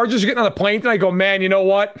think the Chargers are getting on the plane tonight? Go, man, you know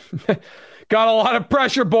what? Got a lot of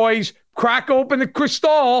pressure, boys. Crack open the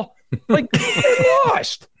crystal. Like, they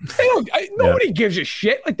lost. Nobody gives a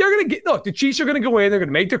shit. Like, they're going to the Chiefs are going to go in. They're going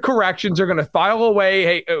to make their corrections. They're going to file away.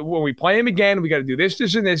 Hey, when we play them again, we got to do this,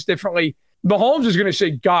 and this differently. Mahomes is going to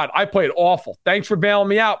say, God, I played awful. Thanks for bailing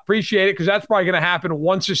me out. Appreciate it, because that's probably going to happen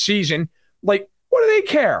once a season. Like, what do they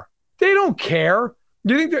care? They don't care.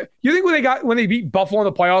 You think when they beat Buffalo in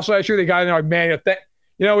the playoffs last year, they got in there like, man,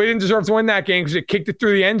 we didn't deserve to win that game because it kicked it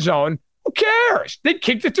through the end zone. Who cares? They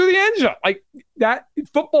kicked it through the end zone. Like that,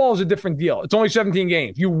 football is a different deal. It's only 17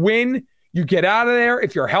 games. You win, you get out of there.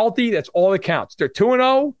 If you're healthy, that's all that counts. They're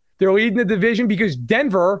 2-0. They're leading the division because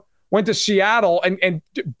Denver went to Seattle and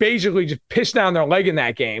basically just pissed down their leg in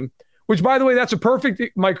that game, which, by the way, that's a perfect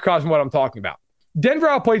microcosm of what I'm talking about. Denver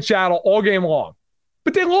outplayed Seattle all game long,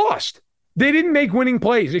 but they lost. They didn't make winning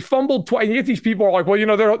plays. They fumbled twice. And yet these people are like,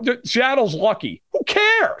 well, Seattle's lucky. Who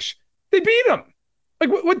cares? They beat them. Like,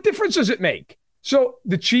 what difference does it make? So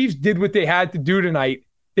the Chiefs did what they had to do tonight.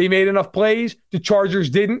 They made enough plays. The Chargers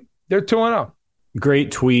didn't. They're 2-0.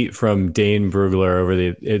 Great tweet from Dane Brugler over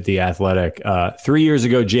the Athletic. 3 years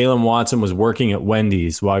ago, Jalen Watson was working at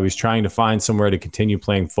Wendy's while he was trying to find somewhere to continue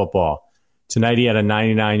playing football. Tonight he had a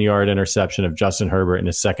 99-yard interception of Justin Herbert in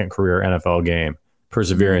his second career NFL game.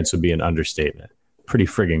 Perseverance would be an understatement. Pretty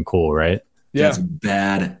friggin' cool, right? That's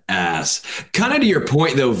badass. Kind of to your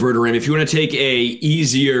point, though, Verderame, if you want to take a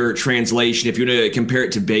easier translation, if you want to compare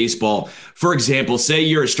it to baseball, for example, say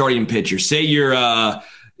you're a starting pitcher. Say you're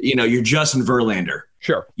Justin Verlander.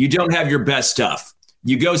 Sure. You don't have your best stuff.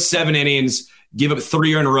 You go 7 innings, give up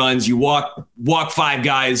 3 earned runs. You walk 5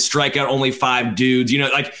 guys, strike out only 5 dudes.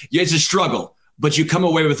 It's a struggle, but you come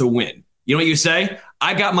away with a win. You know what you say?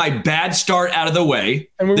 I got my bad start out of the way.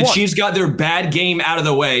 And the Chiefs got their bad game out of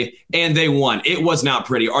the way, and they won. It was not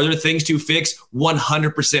pretty. Are there things to fix?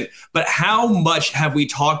 100%. But how much have we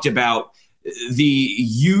talked about the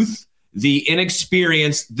youth, the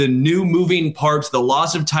inexperience, the new moving parts, the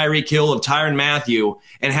loss of Tyreek Hill, of Tyrann Mathieu,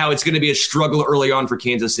 and how it's going to be a struggle early on for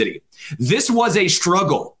Kansas City? This was a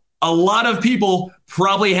struggle. A lot of people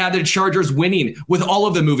probably had the Chargers winning with all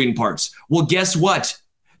of the moving parts. Well, guess what?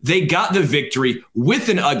 They got the victory with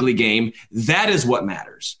an ugly game. That is what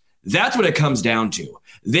matters. That's what it comes down to.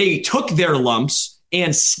 They took their lumps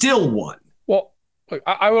and still won. Well, look,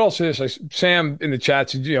 I would also say this. Sam in the chat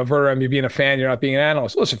said, Verderame, you being a fan, you're not being an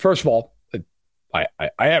analyst. Listen, first of all, I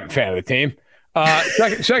am a fan of the team.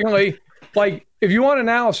 Secondly, if you want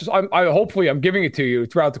analysis, hopefully I'm giving it to you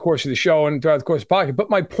throughout the course of the show and throughout the course of the podcast. But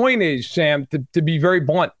my point is, Sam, to be very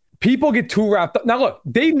blunt, people get too wrapped up. Now, look,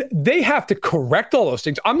 they have to correct all those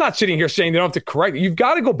things. I'm not sitting here saying they don't have to correct it. You've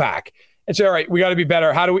got to go back and say, all right, we got to be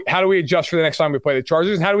better. How do we adjust for the next time we play the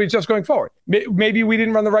Chargers? And how do we adjust going forward? Maybe we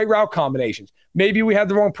didn't run the right route combinations. Maybe we had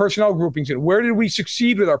the wrong personnel groupings in. Where did we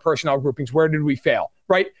succeed with our personnel groupings? Where did we fail?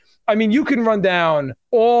 Right? I mean, you can run down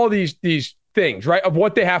all these things, right, of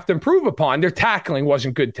what they have to improve upon. Their tackling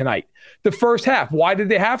wasn't good tonight. The first half, why did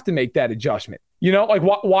they have to make that adjustment?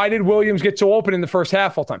 Why did Williams get so open in the first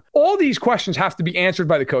half all the time? All these questions have to be answered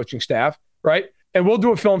by the coaching staff, right? And we'll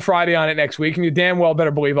do a film Friday on it next week, and you damn well better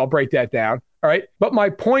believe I'll break that down, all right? But my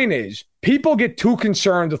point is, people get too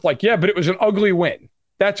concerned with but it was an ugly win.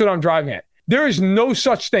 That's what I'm driving at. There is no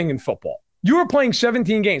such thing in football. You are playing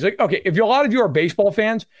 17 games. If a lot of you are baseball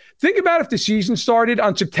fans, think about if the season started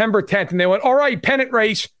on September 10th and they went, all right, pennant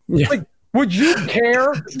race. Yeah. Would you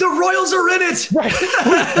care? The Royals are in it. Right.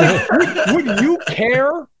 Would you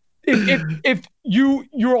care if you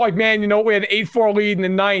were like, man, we had an 8-4 lead in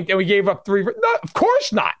the 9th and we gave up 3? No, of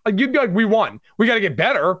course not. You'd be like, we won. We got to get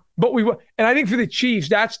better, but we won. And I think for the Chiefs,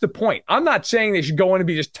 that's the point. I'm not saying they should go in and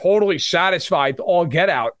be just totally satisfied to all get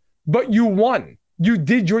out, but you won. You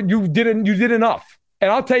did enough.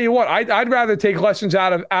 And I'll tell you what, I'd rather take lessons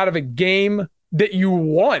out of a game that you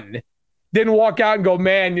won than walk out and go,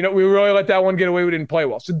 man, we really let that one get away. We didn't play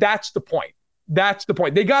well. So that's the point.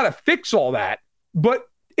 They got to fix all that. But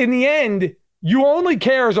in the end, you only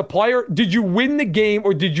care as a player, did you win the game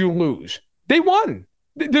or did you lose? They won.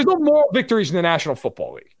 There's no moral victories in the National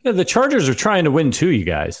Football League. Yeah, the Chargers are trying to win too, you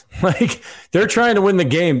guys. They're trying to win the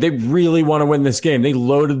game. They really want to win this game. They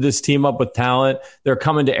loaded this team up with talent. They're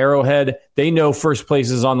coming to Arrowhead. They know first place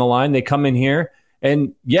is on the line. They come in here.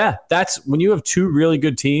 And yeah, that's when you have two really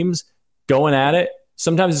good teams going at it.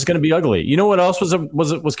 Sometimes it's going to be ugly. You know what else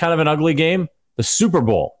was kind of an ugly game? The Super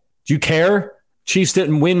Bowl. Do you care? Chiefs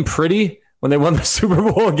didn't win pretty when they won the Super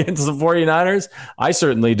Bowl against the 49ers? I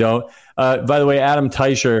certainly don't. By the way, Adam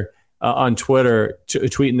Teicher on Twitter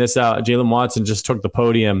tweeting this out. Jalen Watson just took the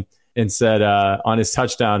podium and said on his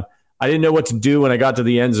touchdown, I didn't know what to do when I got to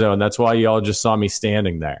the end zone. That's why y'all just saw me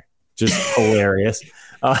standing there. Just hilarious.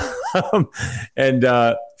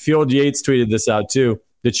 And Field Yates tweeted this out too.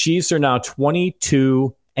 The Chiefs are now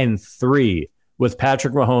 22-3 with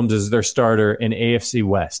Patrick Mahomes as their starter in AFC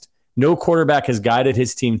West. No quarterback has guided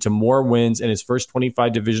his team to more wins in his first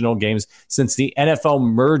 25 divisional games since the NFL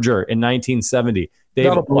merger in 1970.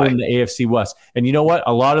 They've won the AFC West. And you know what?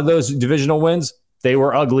 A lot of those divisional wins, they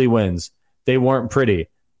were ugly wins. They weren't pretty.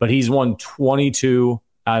 But he's won 22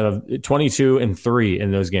 out of 22-3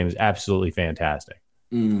 in those games. Absolutely fantastic.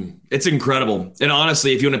 It's incredible. And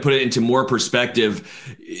honestly, if you want to put it into more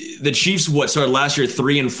perspective, the Chiefs, started last year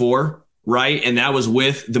 3-4. Right. And that was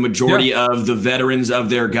with the majority of the veterans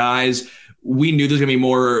of their guys. We knew there's going to be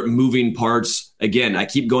more moving parts. Again, I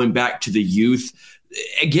keep going back to the youth.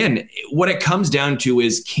 Again, what it comes down to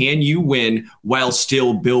is, can you win while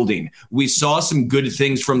still building? We saw some good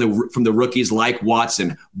things from the rookies like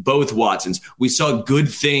Watson, both Watsons. We saw good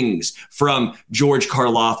things from George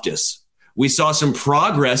Karlaftis. We saw some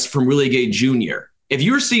progress from Willie Gay Jr. If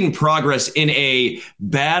you're seeing progress in a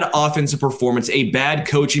bad offensive performance, a bad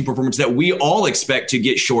coaching performance that we all expect to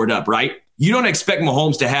get shored up, right? You don't expect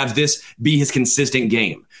Mahomes to have this be his consistent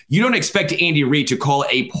game. You don't expect Andy Reid to call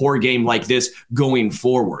a poor game like this going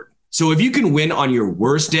forward. So if you can win on your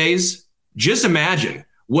worst days, just imagine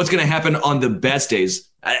what's going to happen on the best days.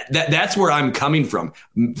 That's where I'm coming from.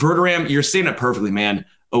 Verderame, you're saying it perfectly, man.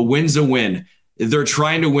 A win's a win. They're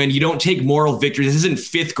trying to win. You don't take moral victory. This isn't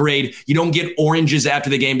fifth grade. You don't get oranges after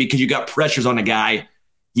the game because you got pressures on a guy.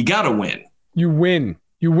 You got to win. You win.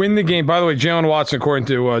 You win the game. By the way, Jalen Watson, according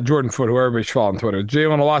to Jordan Foot, who everybody's following on Twitter,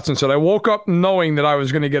 Jalen Watson said, I woke up knowing that I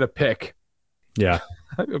was going to get a pick. Yeah.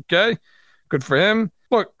 Okay. Good for him.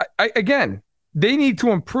 Look, again, they need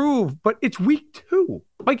to improve, but it's week 2.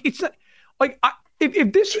 Like, it's not like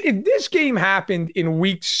if this game happened in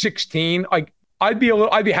week 16, like I'd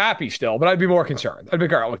be happy still, but I'd be more concerned. I'd be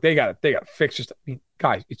like, all right, look, they got to fix this. I mean,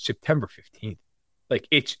 guys, it's September 15th. Like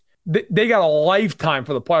they got a lifetime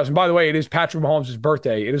for the playoffs. And by the way, it is Patrick Mahomes'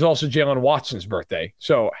 birthday. It is also Jalen Watson's birthday.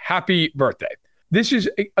 So happy birthday. This is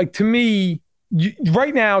like, to me,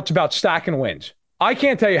 right now it's about stacking wins. I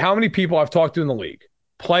can't tell you how many people I've talked to in the league,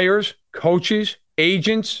 players, coaches,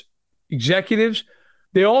 agents, executives.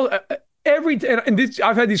 They all,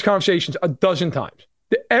 I've had these conversations a dozen times.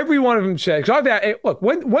 Every one of them says, because I've had, look,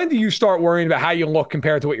 when do you start worrying about how you look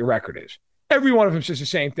compared to what your record is? Every one of them says the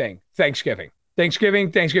same thing. Thanksgiving.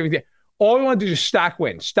 All we want to do is stack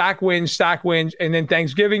wins. And then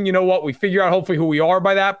Thanksgiving, you know what? We figure out hopefully who we are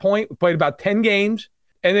by that point. We played about 10 games.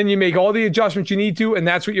 And then you make all the adjustments you need to, and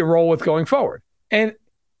that's what you roll with going forward. And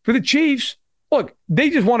for the Chiefs, look, they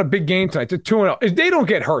just won a big game tonight. They're 2-0. If they don't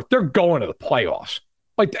get hurt, they're going to the playoffs.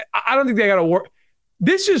 Like, I don't think they got to work.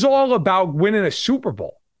 This is all about winning a Super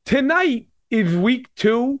Bowl. Tonight is week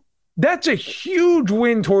 2. That's a huge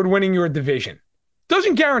win toward winning your division.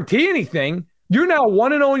 Doesn't guarantee anything. You're now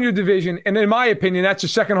 1-0 in your division, and in my opinion, that's the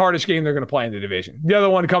second hardest game they're going to play in the division. The other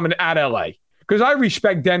one coming at LA. Because I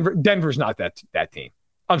respect Denver. Denver's not that team.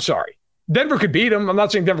 I'm sorry. Denver could beat them. I'm not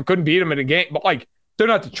saying Denver couldn't beat them in a game, but like, they're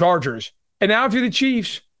not the Chargers. And now if you're the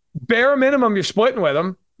Chiefs, bare minimum, you're splitting with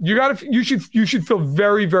them. You should feel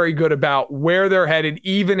very, very good about where they're headed,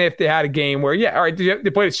 even if they had a game where, yeah, all right, they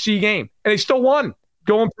played a C game and they still won.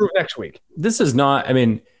 Go improve next week. This is not, I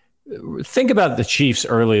mean, think about the Chiefs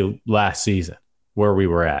early last season, where we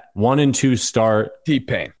were at. 1-2 start. Deep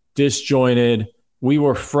pain. Disjointed. We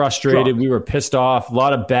were frustrated. Drunk. We were pissed off. A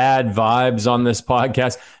lot of bad vibes on this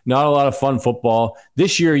podcast. Not a lot of fun football.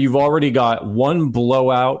 This year, you've already got one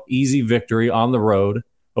blowout, easy victory on the road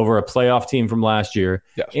over a playoff team from last year.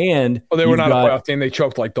 Yes. And they were not a playoff team. They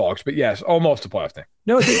choked like dogs. But yes, almost a playoff team.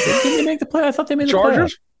 No, didn't they make the play? I thought they made the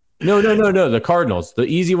Chargers? playoff. No. The Cardinals. The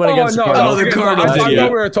easy one against the Cardinals. The Cardinals. I thought we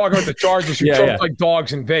were talking about the Chargers who choked like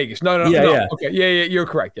dogs in Vegas. No. Okay. Yeah, you're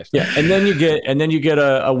correct. Yes. Yeah. And then you get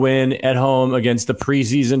a win at home against the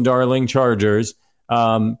preseason darling Chargers.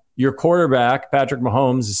 Your quarterback, Patrick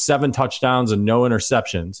Mahomes, 7 touchdowns and no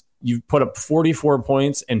interceptions. You've put up 44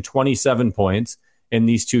 points and 27 points in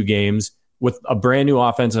these 2 games with a brand new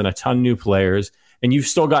offense and a ton of new players. And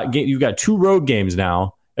you've got 2 road games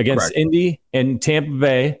now against Indy and Tampa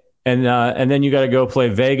Bay. And then you got to go play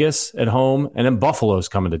Vegas at home, and then Buffalo's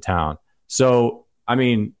coming to town. So, I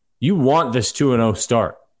mean, you want this 2-0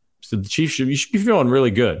 start. So the Chiefs you should be feeling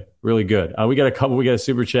really good, really good. We got a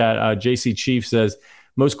super chat. JC Chief says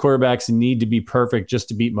most quarterbacks need to be perfect just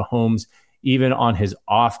to beat Mahomes, even on his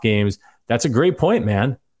off games. That's a great point,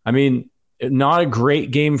 man. I mean, not a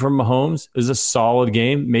great game from Mahomes. It was a solid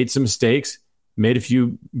game. Made some mistakes. Made a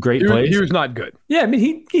few great plays. He was not good. Yeah, I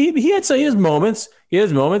mean, he had moments. He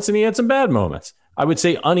has moments, and he had some bad moments. I would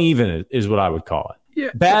say uneven is what I would call it. Yeah,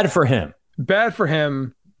 bad for him. Bad for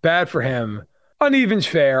him. Uneven's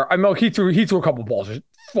fair. I mean, he threw a couple balls that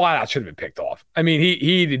flat out should have been picked off. I mean,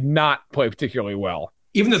 he did not play particularly well.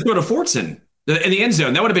 Even the throw to Fortson in the end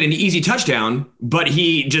zone, that would have been an easy touchdown, but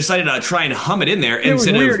he decided to try and hum it in there. It was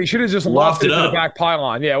weird. He should have just lofted it to the back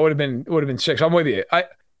pylon. Yeah, it would have been 6. I'm with you.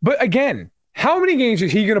 But again, how many games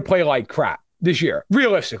is he going to play like crap this year?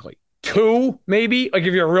 Realistically, 2 maybe. Like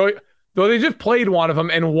if you're really, though, they just played one of them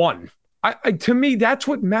and won. To me, that's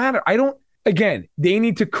what matters. Again, they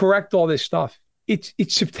need to correct all this stuff. It's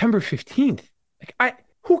September 15th.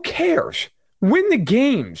 Who cares? Win the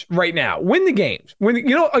games right now. Win the games. We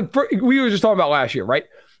were just talking about last year, right?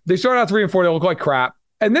 They started out 3-4. They looked like crap.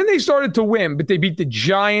 And then they started to win, but they beat the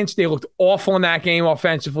Giants. They looked awful in that game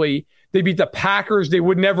offensively. They beat the Packers. They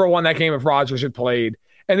would never have won that game if Rodgers had played.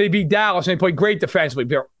 And they beat Dallas, and they played great defensively.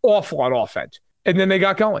 They're awful on offense. And then they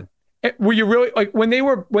got going. Were you really like when they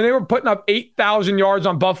were putting up 8,000 yards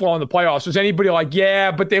on Buffalo in the playoffs? Was anybody like,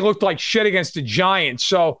 yeah, but they looked like shit against the Giants,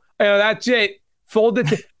 so that's it. Fold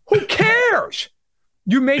it. Who cares?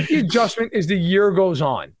 You make the adjustment as the year goes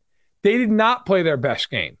on. They did not play their best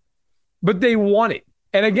game, but they won it.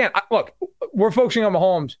 And again, look, we're focusing on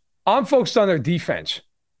Mahomes. I'm focused on their defense.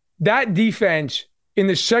 that defense in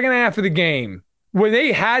the second half of the game, when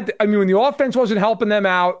they had, when the offense wasn't helping them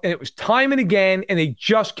out and it was time and again, and they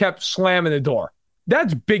just kept slamming the door.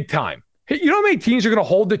 That's big time. You know how many teams are going to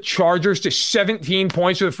hold the Chargers to 17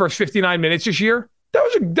 points for the first 59 minutes this year?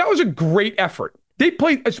 That was a great effort. They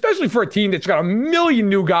played, especially for a team that's got a million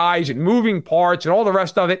new guys and moving parts and all the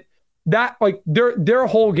rest of it. That, like, their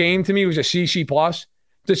whole game to me was a CC plus.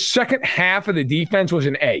 The second half of the defense was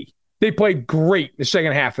an A. They played great the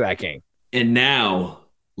second half of that game. And now,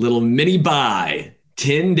 little mini bye,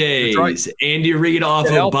 10 days. Right. Andy Reid off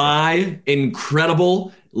a bye.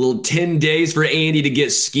 Incredible. A little 10 days for Andy to get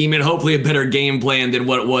scheming. Hopefully a better game plan than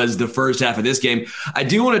what it was the first half of this game. I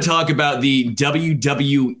do want to talk about the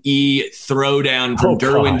WWE throwdown from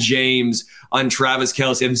Derwin James on Travis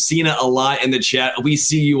Kelce. I've seen it a lot in the chat. We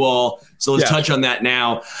see you all. So let's touch on that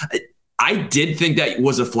now. I did think that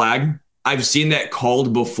was a flag. I've seen that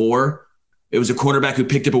called before. It was a cornerback who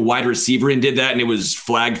picked up a wide receiver and did that, and it was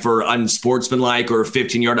flagged for unsportsmanlike or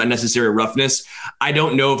 15-yard unnecessary roughness. I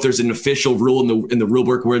don't know if there's an official rule in the rule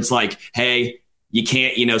book where it's like, hey, you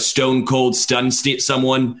can't, stone cold stun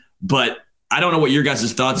someone. But I don't know what your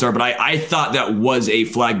guys' thoughts are, but I thought that was a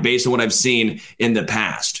flag based on what I've seen in the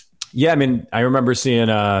past. Yeah, I remember seeing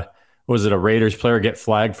was it a Raiders player get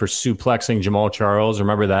flagged for suplexing Jamal Charles?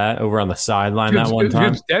 Remember that over on the sideline that one time? It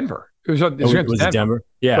was Denver. It was Denver.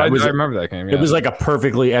 Yeah, I remember that game. Yeah. It was like a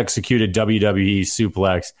perfectly executed WWE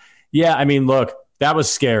suplex. Yeah, look, that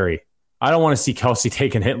was scary. I don't want to see Kelce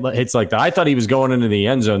taking hits like that. I thought he was going into the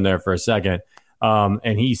end zone there for a second,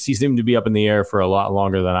 and he seemed to be up in the air for a lot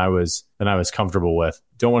longer than I was comfortable with.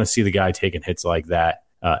 Don't want to see the guy taking hits like that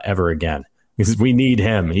ever again. Because we need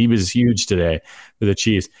him. He was huge today for the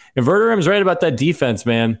Chiefs. And Verderam's right about that defense,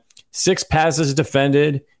 man. 6 passes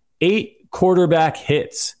defended, 8 quarterback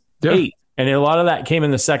hits. Yeah. 8. And a lot of that came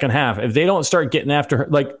in the second half. If they don't start getting after her,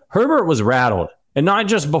 like Herbert was rattled. And not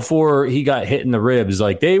just before he got hit in the ribs.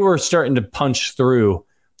 Like they were starting to punch through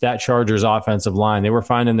that Chargers offensive line. They were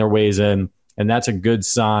finding their ways in. And that's a good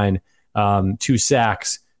sign. 2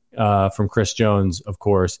 sacks from Chris Jones, of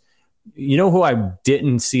course. You know who I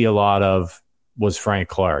didn't see a lot of was Frank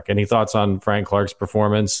Clark. Any thoughts on Frank Clark's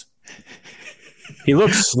performance? He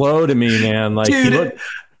looked slow to me, man. Like dude,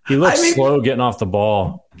 he looked slow getting off the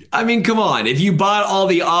ball. Come on. If you bought all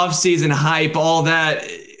the offseason hype, all that,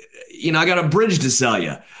 I got a bridge to sell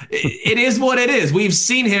you. It is what it is. We've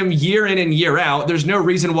seen him year in and year out. There's no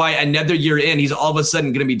reason why another year in, he's all of a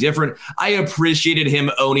sudden going to be different. I appreciated him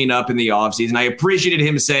owning up in the offseason. I appreciated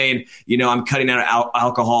him saying, I'm cutting out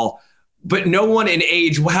alcohol. But no one in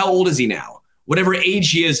age, how old is he now? Whatever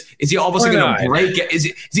age he is he all of a sudden going to break? Is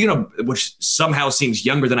he going to, which somehow seems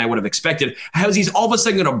younger than I would have expected. How is he all of a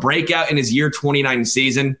sudden going to break out in his year 29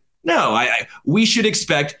 season? No, we should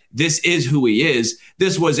expect this is who he is.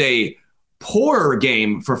 This was a poorer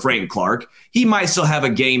game for Frank Clark. He might still have a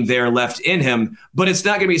game there left in him, but it's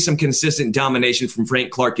not going to be some consistent domination from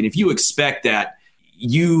Frank Clark. And if you expect that,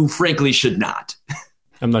 you frankly should not.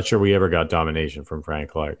 I'm not sure we ever got domination from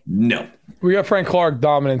Frank Clark. No. We got Frank Clark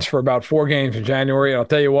dominance for about 4 games in January, and I'll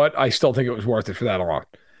tell you what, I still think it was worth it for that alone.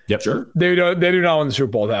 Yep. Sure. They do not win the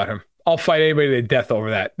Super Bowl without him. I'll fight anybody to death over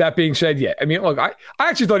that. That being said, yeah. Look, I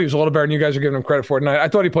actually thought he was a little better than you guys are giving him credit for tonight. I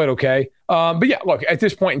thought he played okay. But yeah, look, at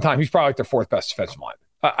this point in time, he's probably like their 4th best defensive line.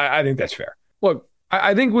 I think that's fair. Look,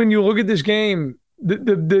 I think when you look at this game,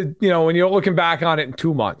 when you're looking back on it in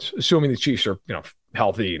 2 months, assuming the Chiefs are,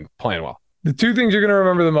 healthy and playing well, the 2 things you're going to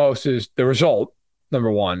remember the most is the result, number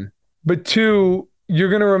 1. But 2, you're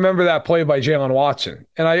going to remember that play by Jalen Watson.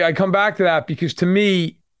 And I come back to that because to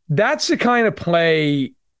me, that's the kind of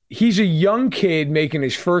play. He's a young kid making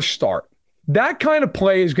his first start. That kind of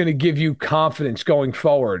play is going to give you confidence going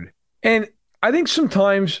forward. And I think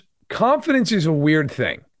sometimes confidence is a weird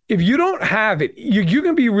thing. If you don't have it, you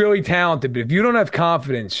can be really talented, but if you don't have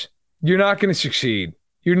confidence, you're not going to succeed.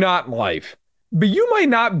 You're not in life. But you might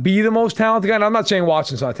not be the most talented guy. And I'm not saying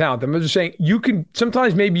Watson's not talented. I'm just saying you can,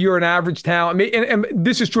 sometimes maybe you're an average talent. And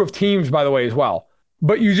this is true of teams, by the way, as well.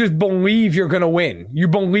 But you just believe you're going to win. You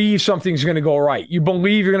believe something's going to go right. You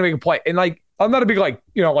believe you're going to make a play. And I'm not a big,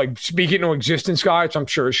 speak it into existence guy, which I'm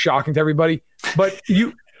sure is shocking to everybody. But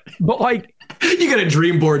you got a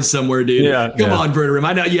dream board somewhere, dude. Yeah, Come on, Verderam.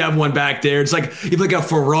 I know you have one back there. It's like you have like a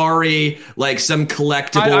Ferrari, like some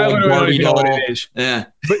collectible. I don't know what it is. Yeah.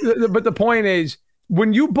 But the point is,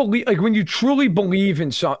 when you believe, when you truly believe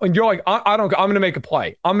in something, and you're like, I'm going to make a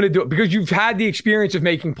play. I'm going to do it because you've had the experience of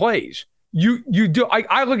making plays. You do.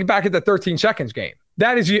 I look back at the 13 seconds game.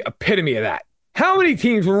 That is the epitome of that. How many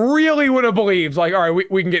teams really would have believed, all right,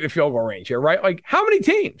 we can get in field goal range here, right? How many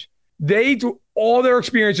teams? all their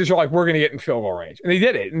experiences are like, we're going to get in field goal range. And they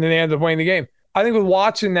did it, and then they ended up winning the game. I think with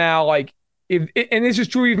Watson now, like, and this is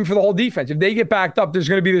true even for the whole defense, if they get backed up, there's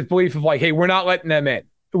going to be this belief of like, hey, we're not letting them in.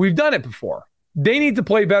 We've done it before. They need to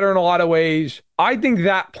play better in a lot of ways. I think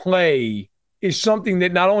that play is something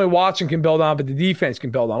that not only Watson can build on, but the defense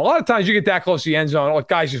can build on. A lot of times you get that close to the end zone, like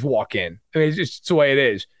guys just walk in. I mean, it's the way it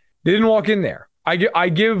is. They didn't walk in there. I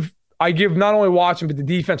give not only Watson, but the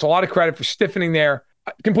defense a lot of credit for stiffening there.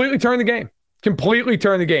 Completely turned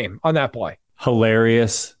the game on that play.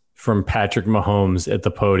 Hilarious from Patrick Mahomes at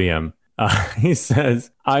the podium. He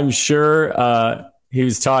says, I'm sure he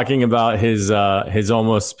was talking about his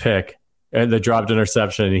almost pick, the dropped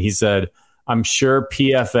interception. And he said, I'm sure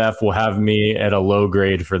PFF will have me at a low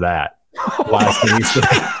grade for that. Last thing he said.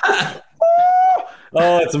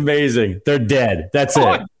 Oh, it's amazing. They're dead. That's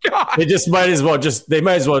it. God. They might as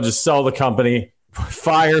well just sell the company,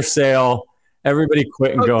 fire sale, everybody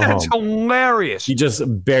quit and go home. That's hilarious. He just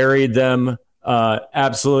buried them.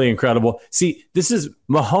 Absolutely incredible. See, this is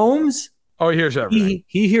Mahomes. Oh, he hears everything.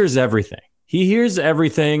 He hears everything. He hears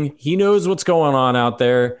everything. He knows what's going on out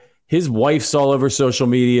there. His wife's all over social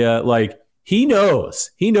media. Like, he knows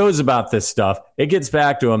about this stuff. It gets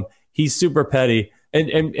back to him. He's super petty.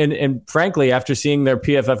 And frankly, after seeing their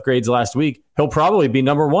PFF grades last week, he'll probably be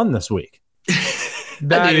number one this week.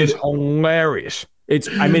 That is hilarious. It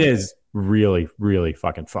is really, really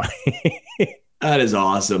fucking funny. That is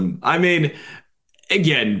awesome. I mean,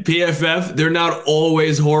 again, PFF, they're not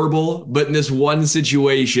always horrible, but in this one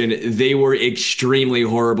situation, they were extremely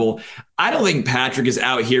horrible. I don't think Patrick is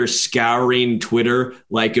out here scouring Twitter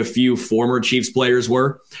like a few former Chiefs players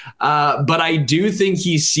were. But I do think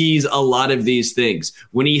he sees a lot of these things.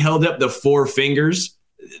 When he held up the four fingers,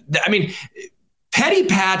 I mean, Petty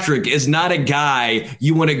Patrick is not a guy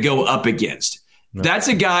you want to go up against. No. That's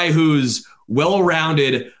a guy who's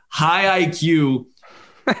well-rounded, high IQ,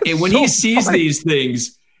 and when he sees these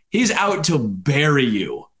things, he's out to bury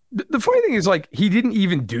you. The funny thing is, like, he didn't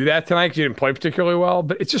even do that tonight because he didn't play particularly well.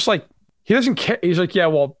 But it's just like, he doesn't care. He's like, yeah,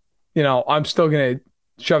 well, I'm still going to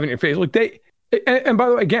shove it in your face. Like, and by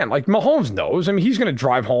the way, again, like, Mahomes knows. I mean, he's going to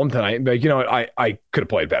drive home tonight and be like, I could have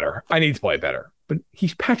played better. I need to play better. But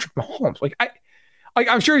he's Patrick Mahomes. Like,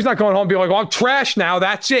 I'm sure he's not going home and be like, well, I'm trash now.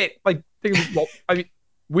 That's it. Like, well, I mean,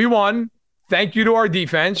 we won. Thank you to our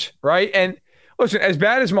defense, right? And listen, as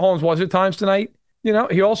bad as Mahomes was at times tonight,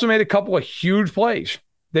 he also made a couple of huge plays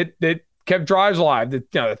that kept drives alive.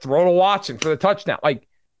 The throw to Watson for the touchdown. Like,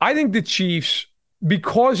 I think the Chiefs,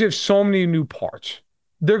 because they have so many new parts,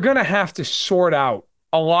 they're going to have to sort out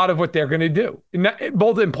a lot of what they're going to do,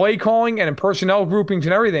 both in play calling and in personnel groupings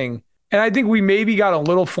and everything. And I think we maybe got a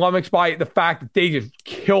little flummoxed by the fact that they just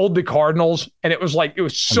killed the Cardinals, and it was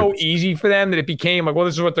so easy for them that it became like, well,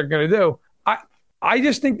 this is what they're going to do. I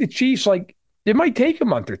just think the Chiefs, like, it might take a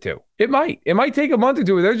month or two. It might take a month or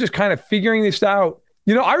two where they're just kind of figuring this out.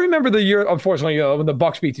 I remember the year, unfortunately, when the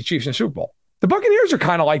Bucs beat the Chiefs in the Super Bowl. The Buccaneers are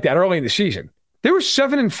kind of like that early in the season. They were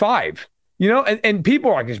 7-5, and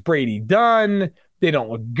people are like, is Brady done? They don't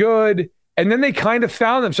look good. And then they kind of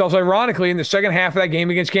found themselves, ironically, in the second half of that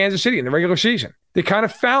game against Kansas City in the regular season. They kind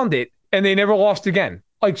of found it, and they never lost again.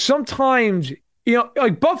 Like, sometimes,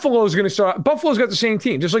 like, Buffalo's going to start. Buffalo's got the same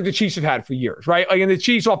team, just like the Chiefs have had for years, right? Like, and the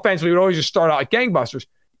Chiefs offensively would always just start out like gangbusters.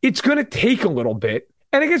 It's going to take a little bit.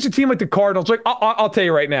 And against a team like the Cardinals, like, I'll tell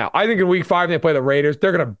you right now, I think in week 5 when they play the Raiders,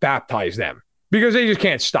 they're going to baptize them because they just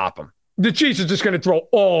can't stop them. The Chiefs are just going to throw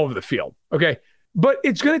all over the field, okay? But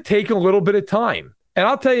it's going to take a little bit of time. And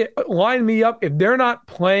I'll tell you, line me up, if they're not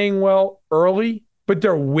playing well early, but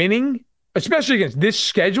they're winning, especially against this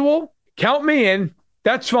schedule, count me in.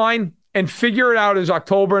 That's fine. And figure it out as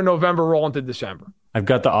October and November roll into December. I've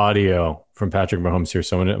got the audio from Patrick Mahomes here,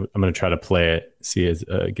 so I'm going to try to play it,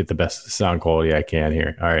 get the best sound quality I can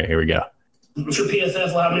here. All right, here we go. I'm sure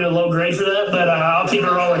PFF will have me a low grade for that, but I'll keep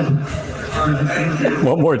it rolling.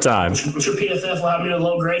 One more time. I'm sure PFF will have me a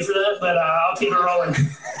low grade for that, but I'll keep it rolling.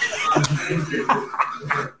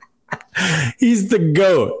 He's the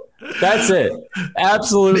GOAT. That's it.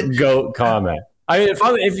 Absolute GOAT comment. I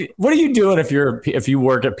mean, what are you doing if you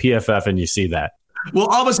work at PFF and you see that? Well,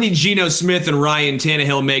 obviously, Geno Smith and Ryan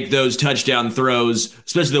Tannehill make those touchdown throws,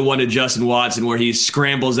 especially the one to Justin Watson where he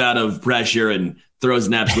scrambles out of pressure and throws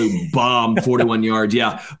an absolute bomb, 41 yards.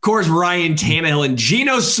 Yeah, of course, Ryan Tannehill and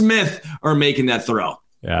Geno Smith are making that throw.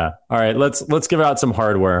 Yeah. All right, let's give out some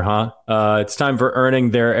hardware, huh? It's time for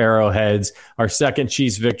earning their arrowheads, our second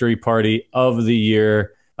Chiefs victory party of the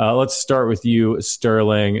year. Let's start with you,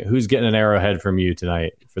 Sterling. Who's getting an arrowhead from you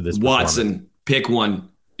tonight for this? Watson, pick one.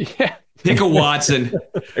 Yeah. Pick a Watson.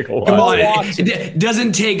 Come on. It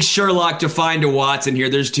doesn't take Sherlock to find a Watson here.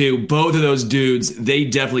 There's two. Both of those dudes, they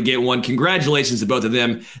definitely get one. Congratulations to both of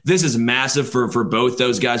them. This is massive for both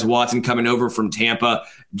those guys. Watson coming over from Tampa.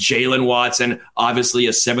 Jalen Watson, obviously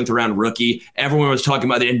a 7th-round rookie. Everyone was talking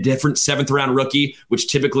about the indifferent 7th-round rookie, which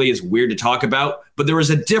typically is weird to talk about. But there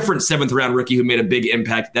was a different 7th-round rookie who made a big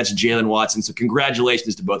impact. That's Jalen Watson. So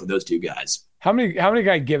congratulations to both of those two guys. How many can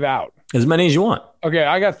I give out? As many as you want. Okay,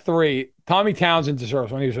 I got 3. Tommy Townsend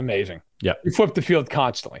deserves one. He was amazing. Yeah. He flipped the field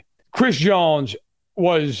constantly. Chris Jones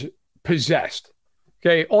was possessed.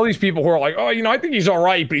 Okay, all these people who are like, oh, I think he's all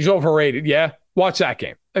right, but he's overrated. Yeah, watch that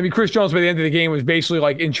game. I mean, Chris Jones by the end of the game was basically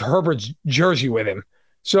like in Herbert's jersey with him.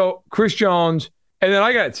 So Chris Jones, and then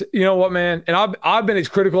I got, you know what, man? And I've been as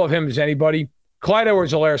critical of him as anybody. Clyde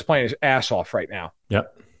Edwards-Helaire is playing his ass off right now.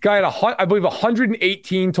 Yep. Guy had, I believe,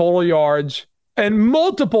 118 total yards. And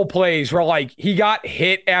multiple plays where, like, he got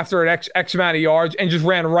hit after an X amount of yards and just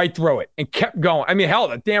ran right through it and kept going. I mean, hell,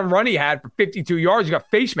 the damn run he had for 52 yards, he got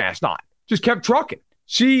face masked on. Just kept trucking.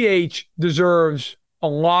 CEH deserves a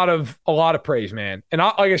lot of praise, man. And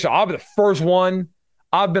like I said, I'll be the first one.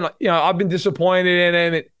 I've been disappointed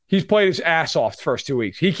in him. He's played his ass off the first 2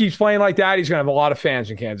 weeks. He keeps playing like that, he's going to have a lot of fans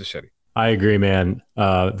in Kansas City. I agree, man.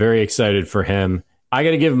 Very excited for him. I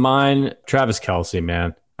got to give mine Travis Kelce,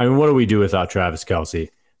 man. I mean, what do we do without Travis Kelce?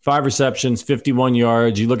 5 receptions, 51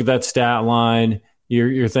 yards. You look at that stat line,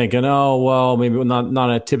 you're thinking, oh, well, maybe not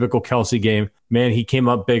a typical Kelce game. Man, he came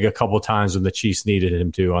up big a couple times when the Chiefs needed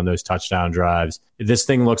him to on those touchdown drives. This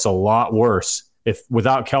thing looks a lot worse if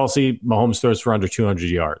without Kelce, Mahomes throws for under 200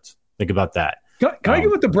 yards. Think about that. Can I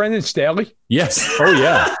give it to Brendan Staley? Yes. Oh,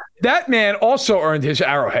 yeah. That man also earned his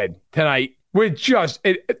Arrowhead tonight with just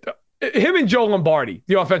him and Joe Lombardi,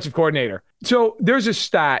 the offensive coordinator. So there's a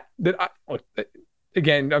stat that,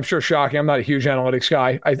 again, I'm sure shocking. I'm not a huge analytics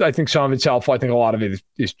guy. I think some of it's helpful. I think a lot of it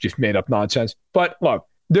is just made up nonsense. But look,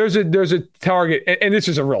 there's a target, and this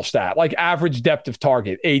is a real stat, like average depth of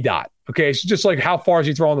target, ADOT. Okay, it's just like how far is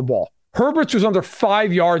he throwing the ball. Herbert's was under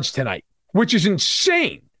 5 yards tonight, which is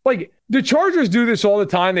insane. Like the Chargers do this all the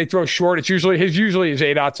time. They throw short. It's usually his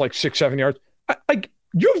ADOT's like 6-7 yards. Like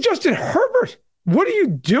you've Justin Herbert. What are you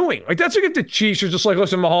doing? Like, that's like if the Chiefs are just like,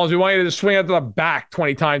 listen, Mahomes, we want you to swing out to the back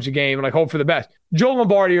 20 times a game and like hope for the best. Joe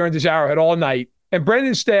Lombardi earned his Arrowhead all night, and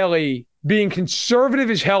Brendan Staley, being conservative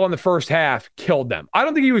as hell in the first half, killed them. I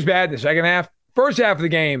don't think he was bad in the second half. First half of the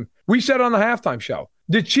game, we said on the halftime show,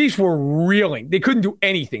 the Chiefs were reeling. They couldn't do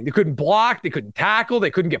anything. They couldn't block. They couldn't tackle. They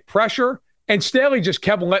couldn't get pressure. And Staley just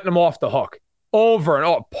kept letting them off the hook over and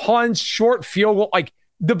over. Punts, short field goal. Like,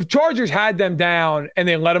 the Chargers had them down, and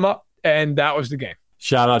they let them up. And that was the game.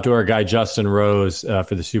 Shout out to our guy, Justin Rose,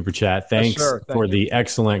 for the super chat. Thanks for the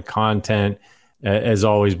excellent content. As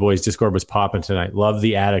always, boys, Discord was popping tonight. Love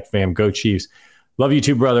the Attic fam. Go Chiefs. Love you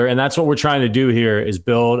too, brother. And that's what we're trying to do here is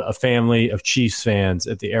build a family of Chiefs fans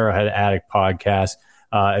at the Arrowhead Attic podcast.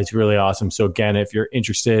 It's really awesome. So again, if you're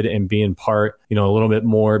interested in being part, a little bit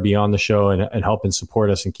more beyond the show and helping support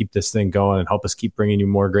us and keep this thing going and help us keep bringing you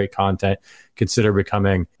more great content, consider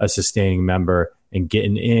becoming a sustaining member and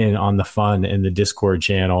getting in on the fun in the Discord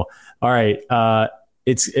channel. All right.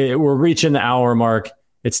 We're reaching the hour mark.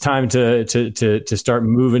 It's time to start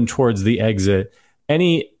moving towards the exit. And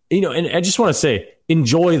I just want to say,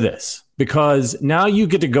 enjoy this because now you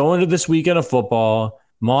get to go into this weekend of football,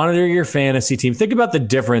 monitor your fantasy team. Think about the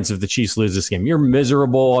difference if the Chiefs lose this game. You're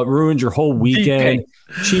miserable. It ruins your whole weekend.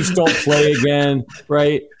 Chiefs don't play again,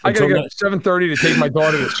 right? I got to get up at 7:30 to take my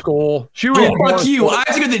daughter to school. Fuck you. I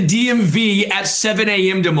have to go to the DMV at 7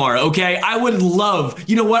 a.m. tomorrow, okay? I would love,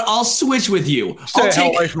 you know what? I'll switch with you. Stay the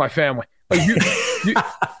hell away from my family. Like you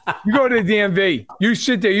go to the DMV. You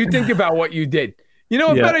sit there. You think about what you did.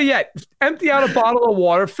 Better yet, empty out a bottle of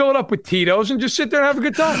water, fill it up with Tito's, and just sit there and have a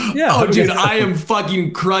good time. Yeah. Oh, dude, I am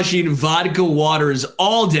fucking crushing vodka waters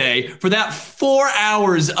all day for that 4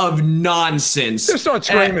 hours of nonsense. Just start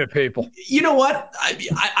screaming at people. You know what?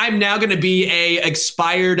 I'm now going to be a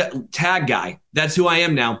expired tag guy. That's who I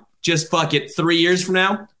am now. Just fuck it. 3 years from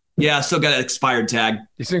now, yeah, I still got an expired tag.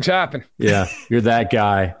 These things happen. Yeah, you're that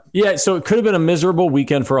guy. Yeah, so it could have been a miserable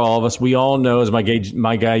weekend for all of us. We all know, as my guy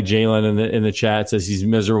Jalen in the chat says, he's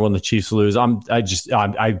miserable when the Chiefs lose. I'm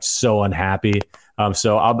so unhappy.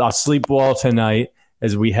 So I'll sleep well tonight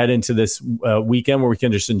as we head into this weekend where we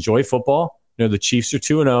can just enjoy football. The Chiefs are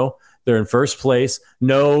 2-0. They're in first place.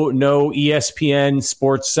 No ESPN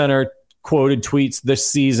Sports Center quoted tweets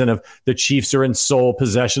this season of the Chiefs are in sole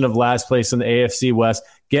possession of last place in the AFC West.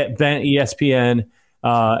 Get bent, ESPN.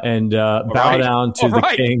 And bow down to the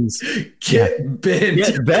Kings. Get bent.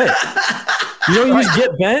 Get bent. You just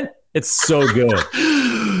get bent? It's so good.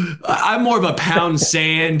 I'm more of a pound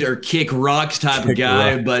sand or kick rocks type of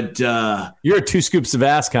guy, but you're a 2 scoops of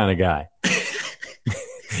ass kind of guy.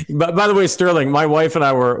 But by the way, Sterling, my wife and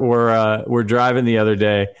I were driving the other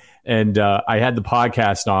day, and I had the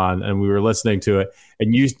podcast on, and we were listening to it,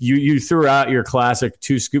 and you threw out your classic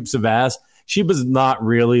 2 scoops of ass. She was not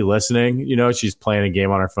really listening. She's playing a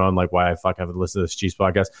game on her phone, like, why I fuck haven't listened to this Chiefs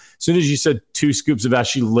podcast. As soon as you said 2 scoops of ass,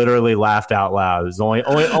 she literally laughed out loud. It was only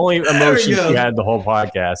emotion she had the whole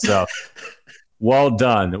podcast. So well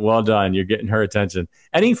done. You're getting her attention.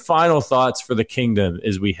 Any final thoughts for the kingdom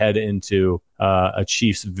as we head into a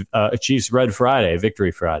Chiefs Red Friday,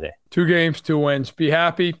 Victory Friday? 2 games, 2 wins. Be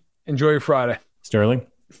happy. Enjoy your Friday. Sterling?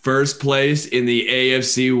 First place in the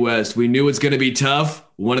AFC West. We knew it's going to be tough.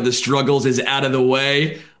 One of the struggles is out of the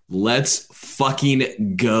way. Let's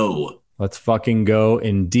fucking go. Let's fucking go,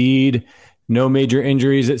 indeed. No major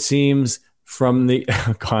injuries, it seems, from the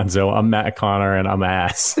Gonzo. I'm Matt Connor, and I'm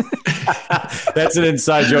ass. That's an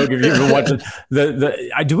inside joke if you've been watching.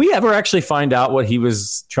 Do we ever actually find out what he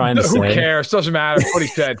was trying to say? Who cares? Doesn't matter what he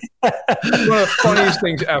said. One of the funniest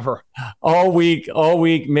things ever. All week,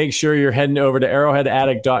 make sure you're heading over to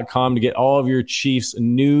arrowheadaddict.com to get all of your Chiefs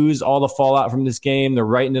news, all the fallout from this game. They're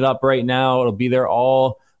writing it up right now. It'll be there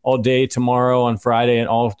all day tomorrow, on Friday, and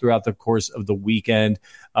all throughout the course of the weekend.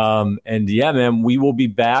 And yeah, man, we will be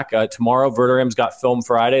back tomorrow. Verderam's got Film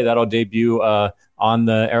Friday. That'll debut on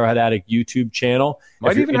the Arrowhead Addict YouTube channel.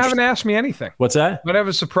 Might even have an Ask Me Anything. What's that? Might have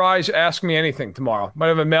a surprise Ask Me Anything tomorrow. Might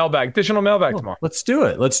have a additional mailbag tomorrow. Let's do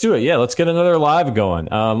it. Yeah, let's get another live going.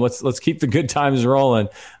 Let's keep the good times rolling.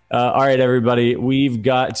 All right, everybody, we've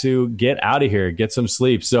got to get out of here, get some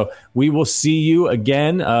sleep. So we will see you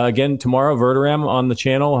again tomorrow. Verderam on the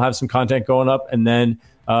channel. We'll have some content going up, and then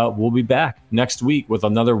we'll be back next week with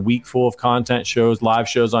another week full of content shows, live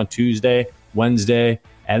shows on Tuesday, Wednesday,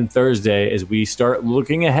 and Thursday as we start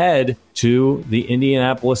looking ahead to the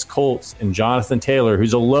Indianapolis Colts and Jonathan Taylor,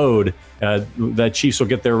 who's a load. The Chiefs will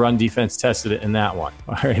get their run defense tested in that one.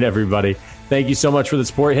 All right, everybody. Thank you so much for the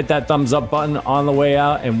support. Hit that thumbs up button on the way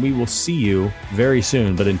out, and we will see you very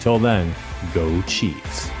soon. But until then, go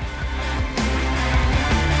Chiefs.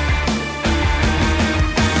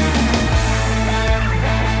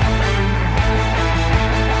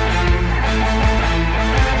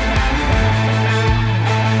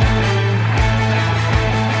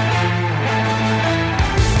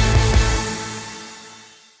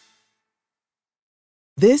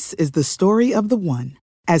 This is the story of the one.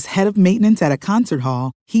 As head of maintenance at a concert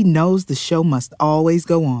hall, he knows the show must always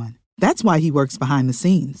go on. That's why he works behind the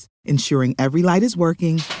scenes, ensuring every light is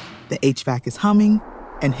working, the HVAC is humming,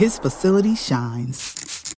 and his facility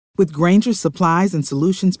shines. With Grainger's supplies and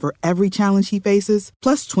solutions for every challenge he faces,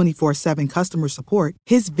 plus 24/7 customer support,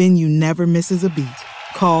 his venue never misses a beat.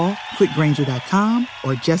 Call quickgrainger.com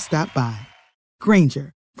or just stop by.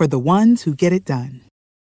 Grainger, for the ones who get it done.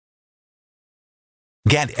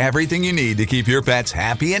 Get everything you need to keep your pets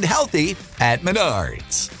happy and healthy at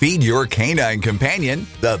Menards. Feed your canine companion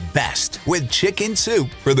the best with chicken soup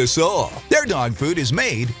for the soul. Their dog food is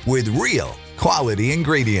made with real quality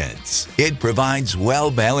ingredients. It provides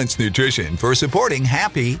well-balanced nutrition for supporting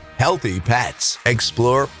happy, healthy pets.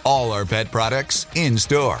 Explore all our pet products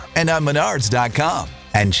in-store and on Menards.com.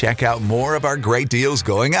 And check out more of our great deals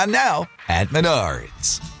going on now at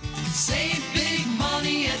Menards. Save